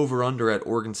put the over/under at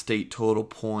Oregon State total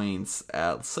points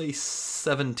at, let's say,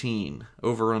 17.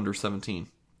 Over/under 17.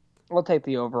 I'll take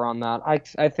the over on that.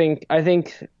 I think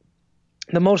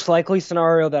the most likely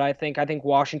scenario that I think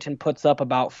Washington puts up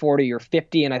about 40 or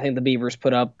 50, and I think the Beavers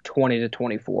put up 20 to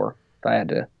 24. If I had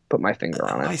to put my finger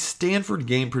on it. My Stanford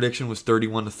game prediction was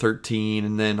 31-13,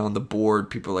 and then on the board,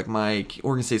 people are like, Mike,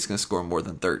 Oregon State's going to score more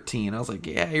than 13. I was like,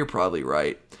 yeah, you're probably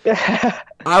right.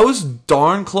 I was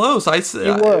darn close. It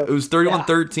was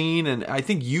 31-13, and I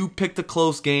think you picked a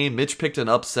close game. Mitch picked an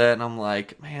upset, and I'm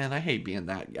like, man, I hate being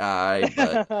that guy.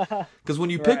 Because when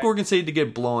you pick Oregon State to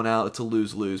get blown out, it's a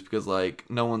lose-lose, because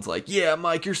no one's like, yeah,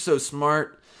 Mike, you're so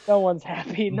smart. No one's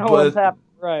happy. No one's happy.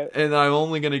 Right. And I'm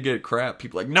only going to get crap.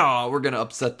 People like, no, we're going to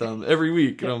upset them every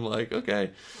week. And I'm like,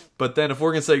 okay. But then if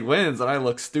Oregon State wins, then I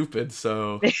look stupid.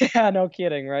 So yeah, no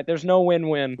kidding, right? There's no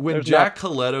win-win. When Jack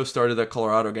Coletto started that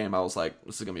Colorado game, I was like,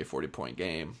 this is going to be a 40-point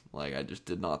game. Like, I just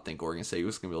did not think Oregon State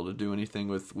was going to be able to do anything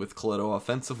with Coletto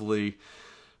offensively.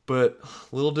 But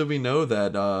little did we know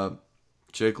that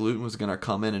Jake Luton was going to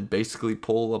come in and basically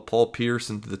pull Paul Pierce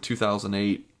into the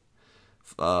 2008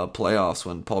 playoffs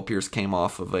when Paul Pierce came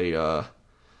off of a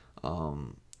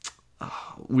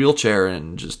wheelchair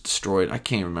and just destroyed. I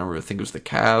can't remember. I think it was the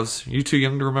Cavs. Are you too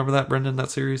young to remember that, Brenden? That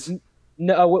series?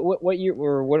 No. What year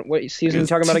or what season are you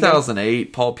talking about? 2008.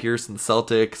 Again? Paul Pierce and the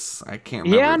Celtics. I can't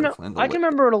remember. Yeah, no, I can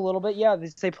remember it a little bit. Yeah,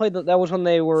 they played. That was when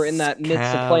they were in that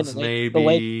midst of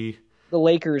playing the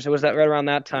Lakers. It was that right around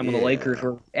that time when the Lakers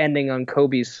were ending on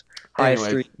Kobe's highest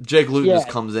streak. Jake Luton just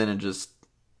comes in and just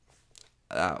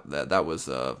that was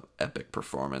a epic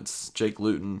performance. Jake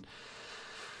Luton.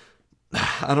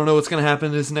 I don't know what's going to happen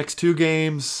in his next two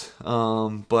games,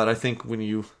 but I think when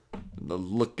you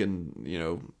look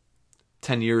in,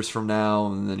 10 years from now,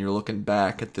 and then you're looking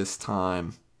back at this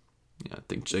time, I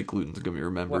think Jake Luton's going to be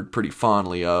remembered pretty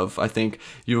fondly of. I think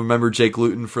you remember Jake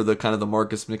Luton for the kind of the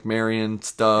Marcus McMaryion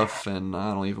stuff, and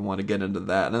I don't even want to get into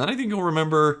that. And then I think you'll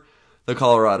remember the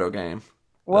Colorado game.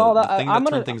 Well, the thing that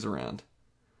turned things around.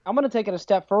 I'm going to take it a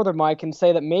step further, Mike, and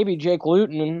say that maybe Jake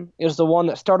Luton is the one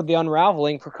that started the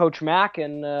unraveling for Coach Mack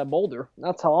in Boulder.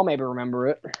 That's how I'll maybe remember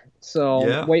it.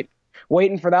 So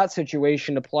waiting for that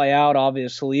situation to play out,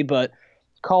 obviously. But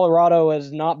Colorado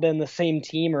has not been the same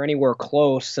team or anywhere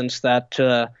close since that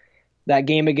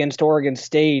game against Oregon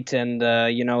State, and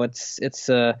it's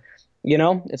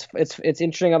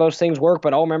interesting how those things work,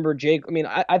 but I'll remember Jake. I mean,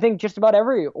 I think just about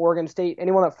every Oregon State,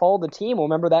 anyone that followed the team will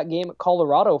remember that game at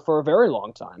Colorado for a very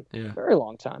long time. Yeah. Very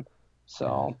long time.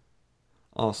 So.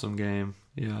 Awesome game.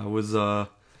 Yeah, it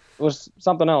was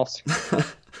something else.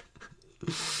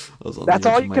 That's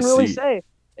all you can really say,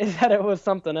 is that it was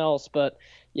something else. But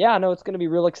yeah, no, it's going to be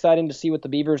real exciting to see what the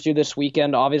Beavers do this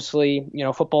weekend. Obviously,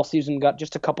 football season got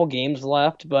just a couple games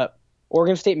left, but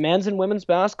Oregon State men's and women's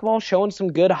basketball showing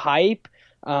some good hype.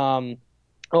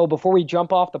 Before we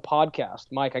jump off the podcast,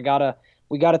 Mike,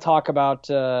 we gotta talk about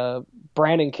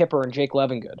Brenden Kipper and Jake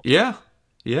Levengood. Yeah.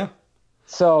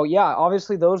 So yeah,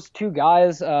 obviously those two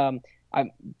guys.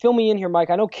 Fill me in here, Mike.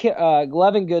 I know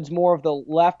Levengood's more of the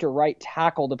left or right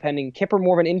tackle, depending. Kipper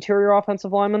more of an interior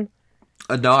offensive lineman.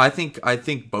 No, I think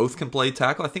both can play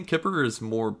tackle. I think Kipper is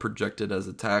more projected as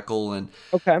a tackle, and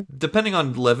depending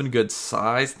on Levengood's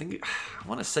size, I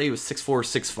want to say he was 6'4",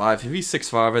 6'5". If he's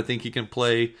 6'5", I think he can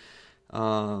play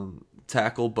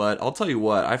tackle. But I'll tell you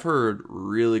what, I've heard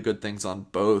really good things on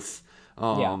both.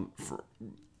 For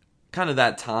kind of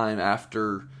that time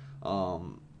after,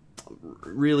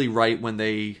 really right when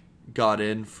they got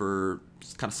in for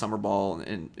kind of summer ball,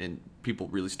 and people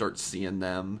really start seeing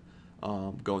them.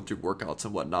 Going through workouts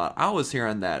and whatnot, I was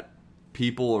hearing that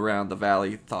people around the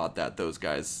valley thought that those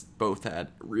guys both had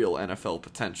real NFL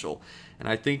potential, and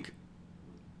I think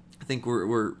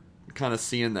we're kind of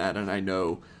seeing that. And I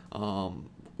know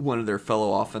one of their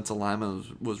fellow offensive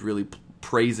linemen was really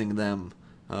praising them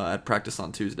at practice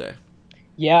on Tuesday.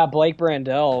 Yeah, Blake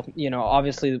Brendel,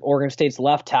 obviously Oregon State's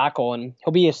left tackle, and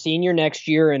he'll be a senior next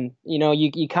year. And,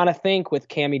 you kind of think with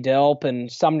Cammy Delp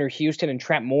and Sumner Houston and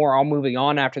Trent Moore all moving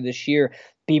on after this year,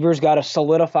 Beavers got to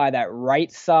solidify that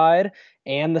right side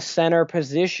and the center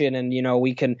position. And,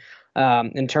 we can,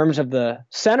 in terms of the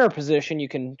center position, you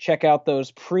can check out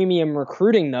those premium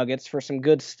recruiting nuggets for some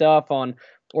good stuff on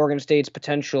Oregon State's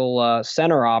potential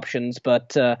center options.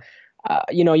 But,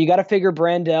 you got to figure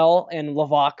Brendel and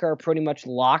Lavaca are pretty much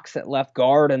locks at left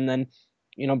guard. And then,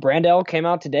 Brendel came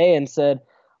out today and said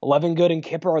Levengood and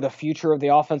Kipper are the future of the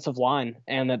offensive line,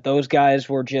 and that those guys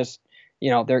were just,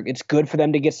 it's good for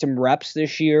them to get some reps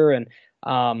this year. And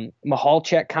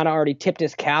Mihalchek kind of already tipped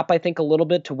his cap, I think, a little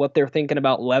bit to what they're thinking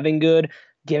about Levengood,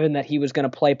 given that he was going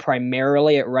to play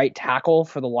primarily at right tackle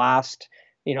for the last,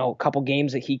 couple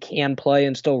games that he can play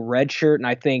and still redshirt. And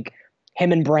I think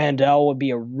him and Brendel would be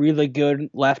a really good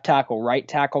left tackle, right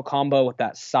tackle combo with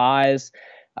that size.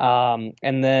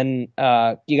 And then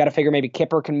you got to figure maybe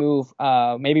Kipper can move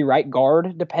maybe right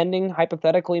guard, depending,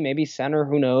 hypothetically, maybe center,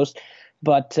 who knows.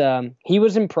 But he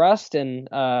was impressed, and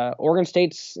Oregon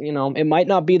State's, it might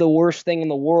not be the worst thing in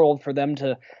the world for them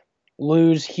to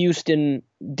lose Houston,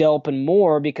 Delp, and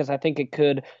Moore, because I think it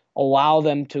could allow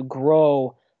them to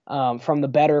grow from the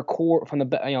better core, from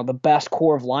the best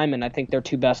core of linemen. I think their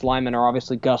two best linemen are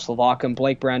obviously Gus Lavaca and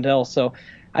Blake Brendel. So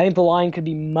I think the line could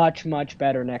be much, much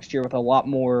better next year with a lot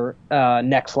more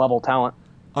next level talent.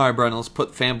 All right, Brenden, let's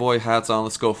put fanboy hats on.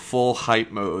 Let's go full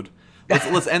hype mode.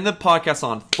 Let's end the podcast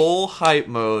on full hype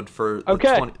mode for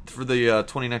the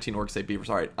 2019 Oregon State Beavers.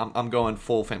 All right, I'm going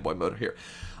full fanboy mode here.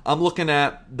 I'm looking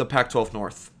at the Pac-12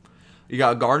 North. You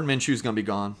got Gardner Minshew's going to be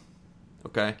gone.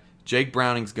 Okay, Jake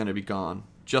Browning's going to be gone.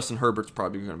 Justin Herbert's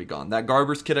probably going to be gone. That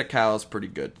Garbers kid at Cal is pretty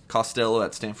good. Costello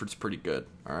at Stanford's pretty good.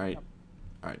 All right,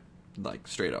 like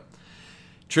straight up.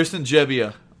 Tristan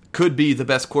Gebbia could be the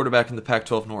best quarterback in the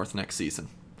Pac-12 North next season.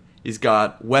 He's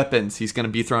got weapons. He's going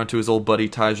to be thrown to his old buddy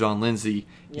Tyjon Lindsey.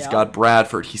 He's got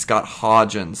Bradford. He's got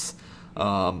Hodgins.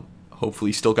 Hopefully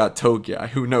he's still got Togiai.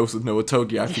 Who knows with Noah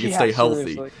Togiai if he can stay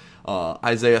healthy.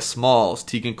 Isaiah Smalls,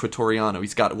 Tegan Quatoriano.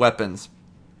 He's got weapons.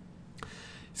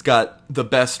 He's got the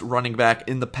best running back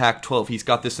in the Pac-12. He's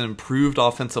got this improved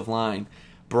offensive line.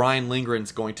 Brian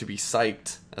Lindgren's going to be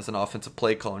psyched as an offensive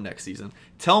play caller next season.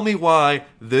 Tell me why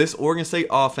this Oregon State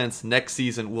offense next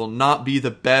season will not be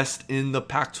the best in the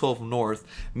Pac-12 North,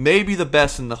 maybe the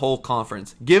best in the whole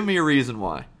conference. Give me a reason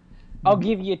why. I'll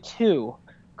give you two.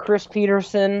 Chris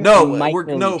Peterson. No,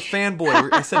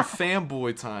 fanboy. I said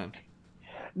fanboy time.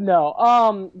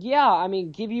 No.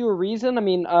 Give you a reason.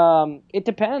 It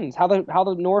depends how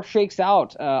the North shakes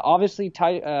out. Obviously,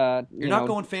 you're not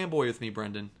going fanboy with me,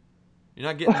 Brenden. You're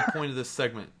not getting the point of this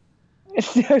segment.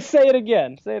 Say it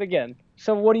again.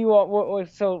 So what do you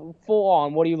want? So full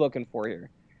on, what are you looking for here?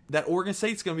 That Oregon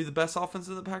State's going to be the best offense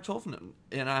in the Pac-12,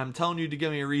 and I'm telling you to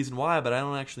give me a reason why, but I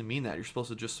don't actually mean that. You're supposed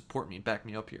to just support me and back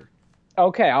me up here.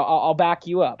 Okay, I'll back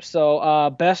you up.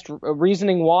 So best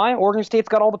reasoning why? Oregon State's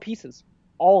got all the pieces,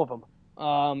 all of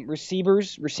them.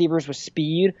 Receivers with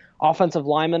speed, offensive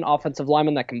linemen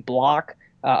that can block,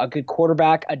 a good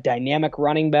quarterback, a dynamic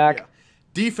running back. Yeah.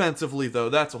 Defensively, though,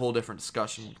 that's a whole different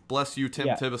discussion. Bless you, Tim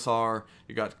Tibesar.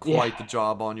 You got quite the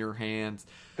job on your hands.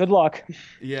 Good luck.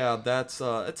 Yeah, that's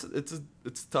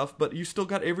it's tough, but you still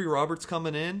got Avery Roberts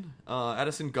coming in,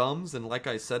 Addison Gums, and like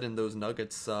I said in those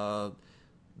Nuggets,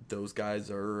 those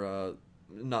guys are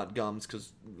not Gums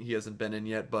because he hasn't been in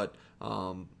yet, but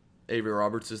Avery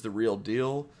Roberts is the real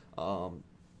deal.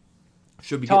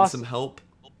 Should be getting some help.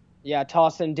 Yeah,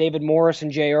 toss in David Morris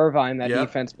and Jay Irvine. That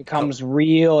defense becomes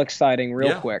real exciting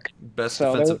real quick. Best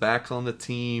defensive backs on the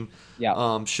team.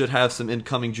 Yeah. Should have some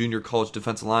incoming junior college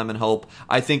defensive lineman help.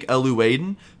 I think Elu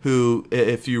Aiden, who,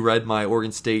 if you read my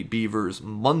Oregon State Beavers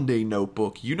Monday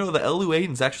notebook, you know that Elu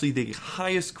Aiden's actually the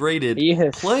highest graded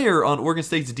player on Oregon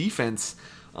State's defense.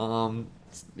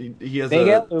 He has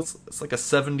it's like a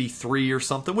 73 or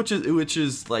something, which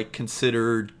is like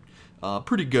considered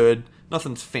pretty good.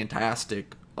 Nothing's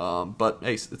fantastic. But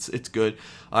hey, it's good.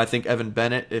 I think Evan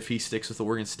Bennett, if he sticks with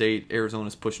Oregon State,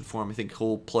 Arizona's pushing for him. I think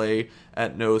he'll play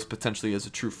at nose potentially as a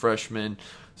true freshman.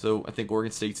 So I think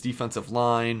Oregon State's defensive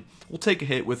line will take a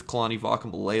hit with Kalani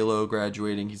Vakamalelo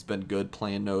graduating. He's been good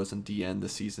playing nose and DN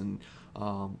this season.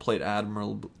 Played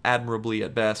admirably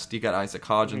at best. You got Isaac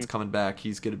Hodgins coming back.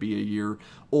 He's going to be a year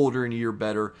older and a year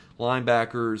better.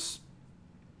 Linebackers,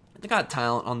 they got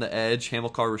talent on the edge.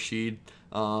 Hamilcar Rasheed.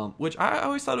 Which I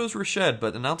always thought it was Rashed,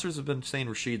 but announcers have been saying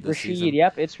Rasheed this season.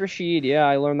 Yep, it's Rasheed. Yeah,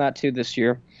 I learned that too this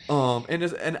year.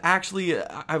 And actually,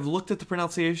 I've looked at the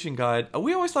pronunciation guide.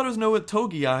 We always thought it was Noah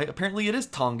Togiai. Apparently, it is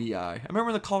Tongiai. I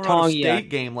remember in the Colorado State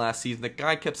game last season, the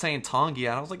guy kept saying Tongiai,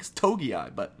 and I was like, it's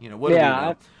Togiai. But what do we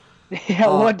know?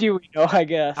 What do we know? I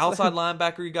guess outside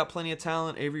linebacker, you got plenty of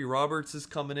talent. Avery Roberts is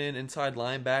coming in, inside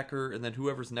linebacker, and then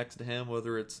whoever's next to him,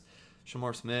 whether it's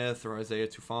Shamar Smith or Isaiah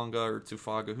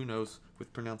Tufaga, who knows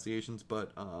with pronunciations,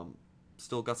 but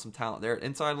still got some talent there.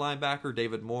 Inside linebacker,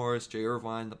 David Morris, Jay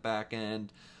Irvine, the back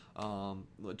end.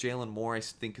 Jalen Moore, I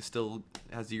think, still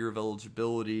has a year of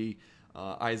eligibility.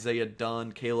 Isaiah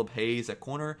Dunn, Caleb Hayes at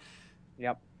corner.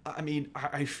 Yep.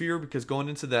 I fear because going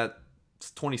into that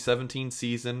 2017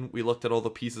 season, we looked at all the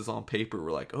pieces on paper.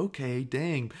 We're like, okay,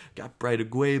 dang, got Bright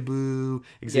Agwebu,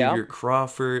 Xavier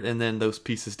Crawford, and then those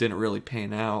pieces didn't really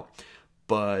pan out.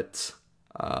 But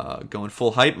going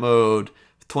full hype mode,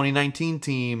 the 2019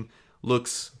 team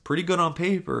looks pretty good on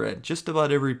paper at just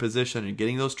about every position, and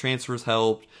getting those transfers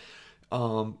helped.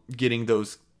 Getting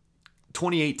those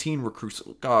 2018 recruits.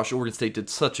 Gosh, Oregon State did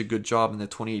such a good job in the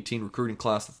 2018 recruiting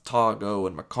class with Tago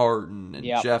and McCartan and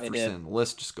Jefferson. The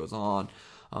list just goes on.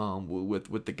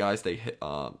 With the guys they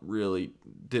really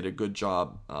did a good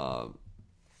job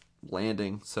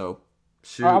landing. So,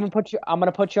 shoot. I'm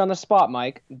gonna put you on the spot,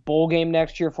 Mike. Bowl game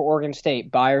next year for Oregon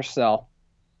State. Buy or sell?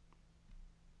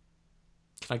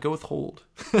 Can I go with hold?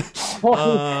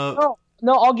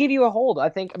 No, I'll give you a hold. I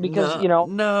think because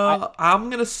I'm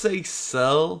gonna say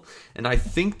sell, and I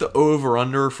think the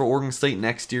over/under for Oregon State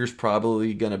next year is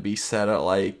probably gonna be set at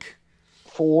like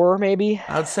 4, maybe.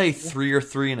 I'd say 3 or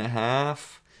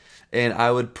 3.5. and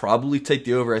I would probably take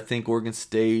the over. I think Oregon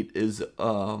State is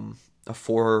a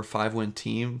 4 or 5 win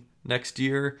team next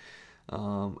year.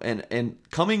 And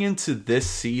coming into this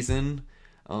season,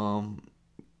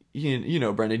 you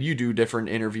know, Brenden, you do different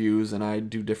interviews, and I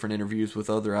do different interviews with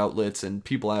other outlets, and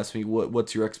people ask me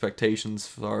what's your expectations as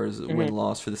far as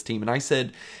win-loss for this team, and I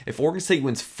said if Oregon State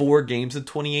wins 4 games in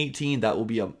 2018, that will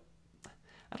be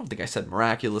I don't think I said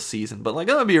miraculous season, but like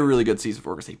that'll be a really good season for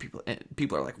Oregon State.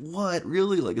 People are like, what,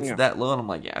 really? Like it's that low? And I'm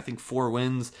like, yeah, I think 4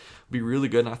 wins would be really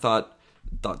good. And I thought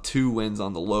 2 wins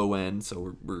on the low end,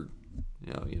 so we're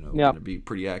going to be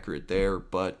pretty accurate there.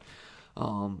 But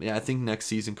I think next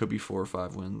season could be 4 or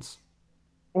 5 wins.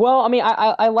 Well, I mean,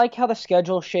 I like how the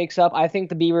schedule shakes up. I think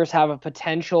the Beavers have a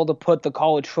potential to put the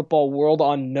college football world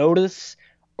on notice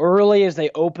early as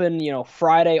they open,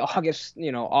 Friday, August,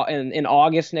 in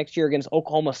August next year against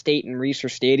Oklahoma State in Reser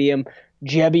Stadium.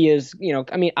 Jebby is,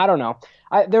 I don't know.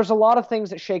 There's a lot of things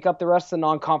that shake up the rest of the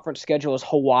non-conference schedule is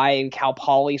Hawaii and Cal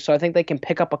Poly, so I think they can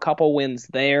pick up a couple wins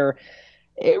there.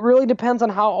 It really depends on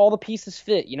how all the pieces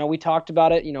fit. We talked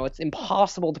about it. It's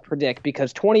impossible to predict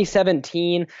because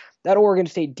 2017, that Oregon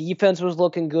State defense was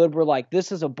looking good. We're like,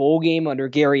 this is a bowl game under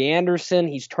Gary Anderson.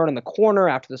 He's turning the corner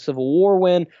after the Civil War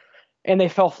win. And they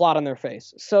fell flat on their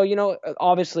face. So,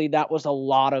 obviously that was a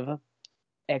lot of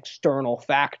external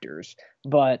factors.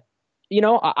 But,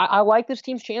 I like this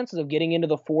team's chances of getting into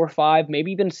the 4, 5,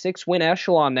 maybe even 6 win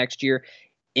echelon next year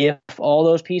if all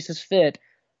those pieces fit.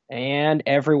 And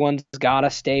everyone's got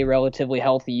to stay relatively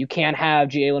healthy. You can't have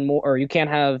Jalen Moore, or you can't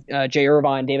have Jay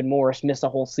Irvine, David Morris miss a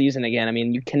whole season again. I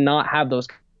mean, you cannot have those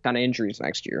kind of injuries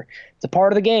next year. It's a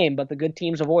part of the game, but the good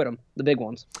teams avoid them, the big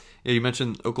ones. Yeah, you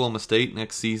mentioned Oklahoma State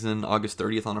next season, August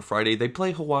 30th on a Friday. They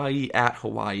play Hawaii at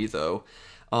Hawaii, though.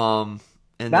 And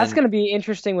that's going to be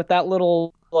interesting with that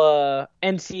little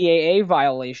NCAA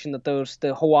violation that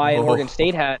the Hawaii and Oregon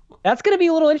State had. That's going to be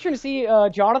a little interesting to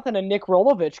see Jonathan and Nick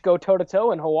Rolovich go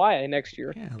toe-to-toe in Hawaii next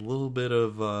year. Yeah, a little bit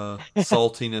of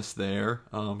saltiness there.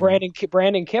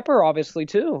 Brandon Kipper, obviously,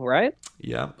 too, right?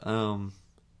 Yeah.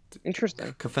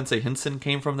 Interesting. Kafense Hinson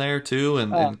came from there too,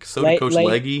 and so did Coach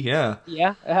Leggy. Yeah.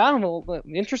 Yeah, I don't know.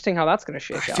 Interesting how that's going to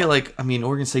shake out. I feel like,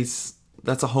 Oregon State's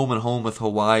that's a home and home with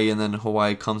Hawaii, and then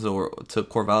Hawaii comes to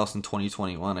Corvallis in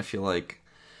 2021. I feel like,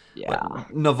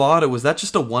 Nevada, was that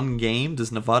just a 1 game?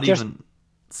 Does Nevada even?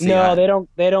 No,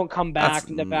 they don't come back.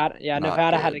 Nevada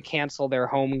had to cancel their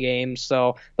home game,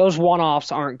 so those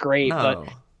one-offs aren't great. No.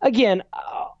 But again,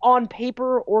 on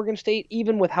paper, Oregon State,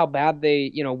 even with how bad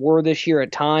they were this year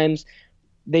at times,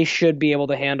 they should be able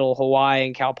to handle Hawaii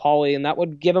and Cal Poly, and that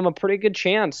would give them a pretty good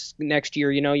chance next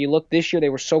year. You look this year, they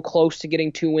were so close to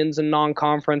getting 2 wins in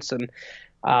non-conference, and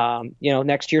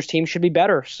next year's team should be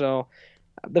better. So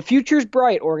the future's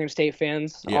bright, Oregon State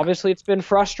fans. Yeah. Obviously, it's been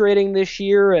frustrating this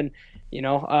year, and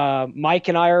Mike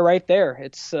and I are right there.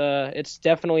 It's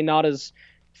definitely not as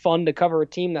fun to cover a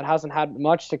team that hasn't had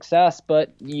much success,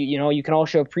 but you can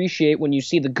also appreciate when you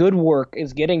see the good work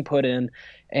is getting put in,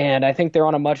 and I think they're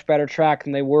on a much better track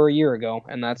than they were a year ago,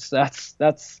 and that's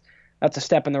a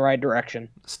step in the right direction.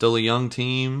 Still a young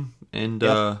team, and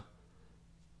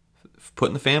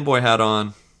putting the fanboy hat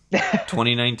on.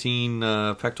 2019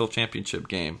 Pac-12 championship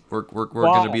game. We're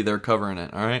going to be there covering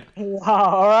it. All right. Wow.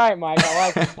 All right, Mike. I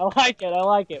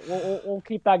like it. We'll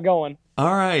keep that going.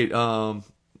 All right.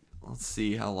 Let's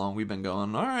see how long we've been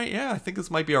going. All right, yeah, I think this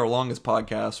might be our longest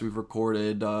podcast we've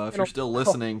recorded. If you're still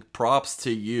listening, props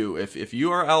to you. If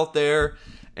you are out there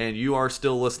and you are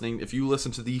still listening, if you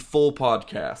listen to the full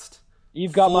podcast,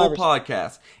 you've got full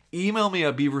podcast, email me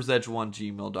at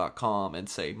beaversedge1gmail.com and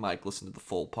say, Mike, listen to the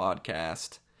full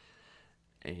podcast.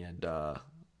 And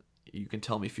you can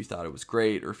tell me if you thought it was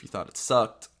great or if you thought it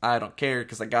sucked. I don't care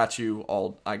because I got you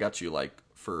like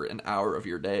for an hour of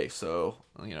your day. So,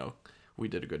 we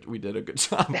did a good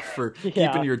job for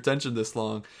keeping your attention this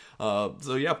long.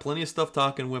 So yeah, plenty of stuff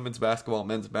talking women's basketball,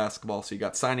 men's basketball. So you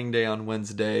got signing day on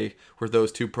Wednesday for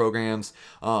those 2 programs.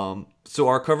 So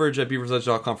our coverage at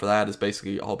beaversedge.com for that is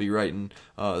basically I'll be writing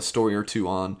a story or 2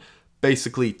 on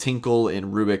basically Tinkle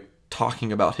and Rubik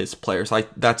talking about his players.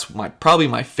 That's probably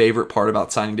my favorite part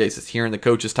about signing days is hearing the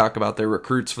coaches talk about their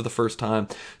recruits for the first time.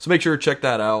 So make sure to check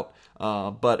that out.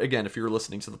 But again, if you're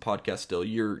listening to the podcast still,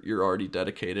 you're already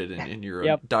dedicated and you're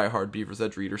a diehard Beavers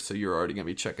Edge reader, so you're already going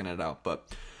to be checking it out. But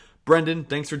Brenden,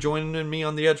 thanks for joining me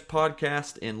on the Edge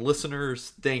podcast, and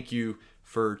listeners, thank you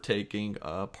for taking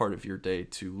part of your day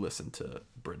to listen to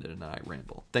Brenden and I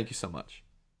ramble. Thank you so much.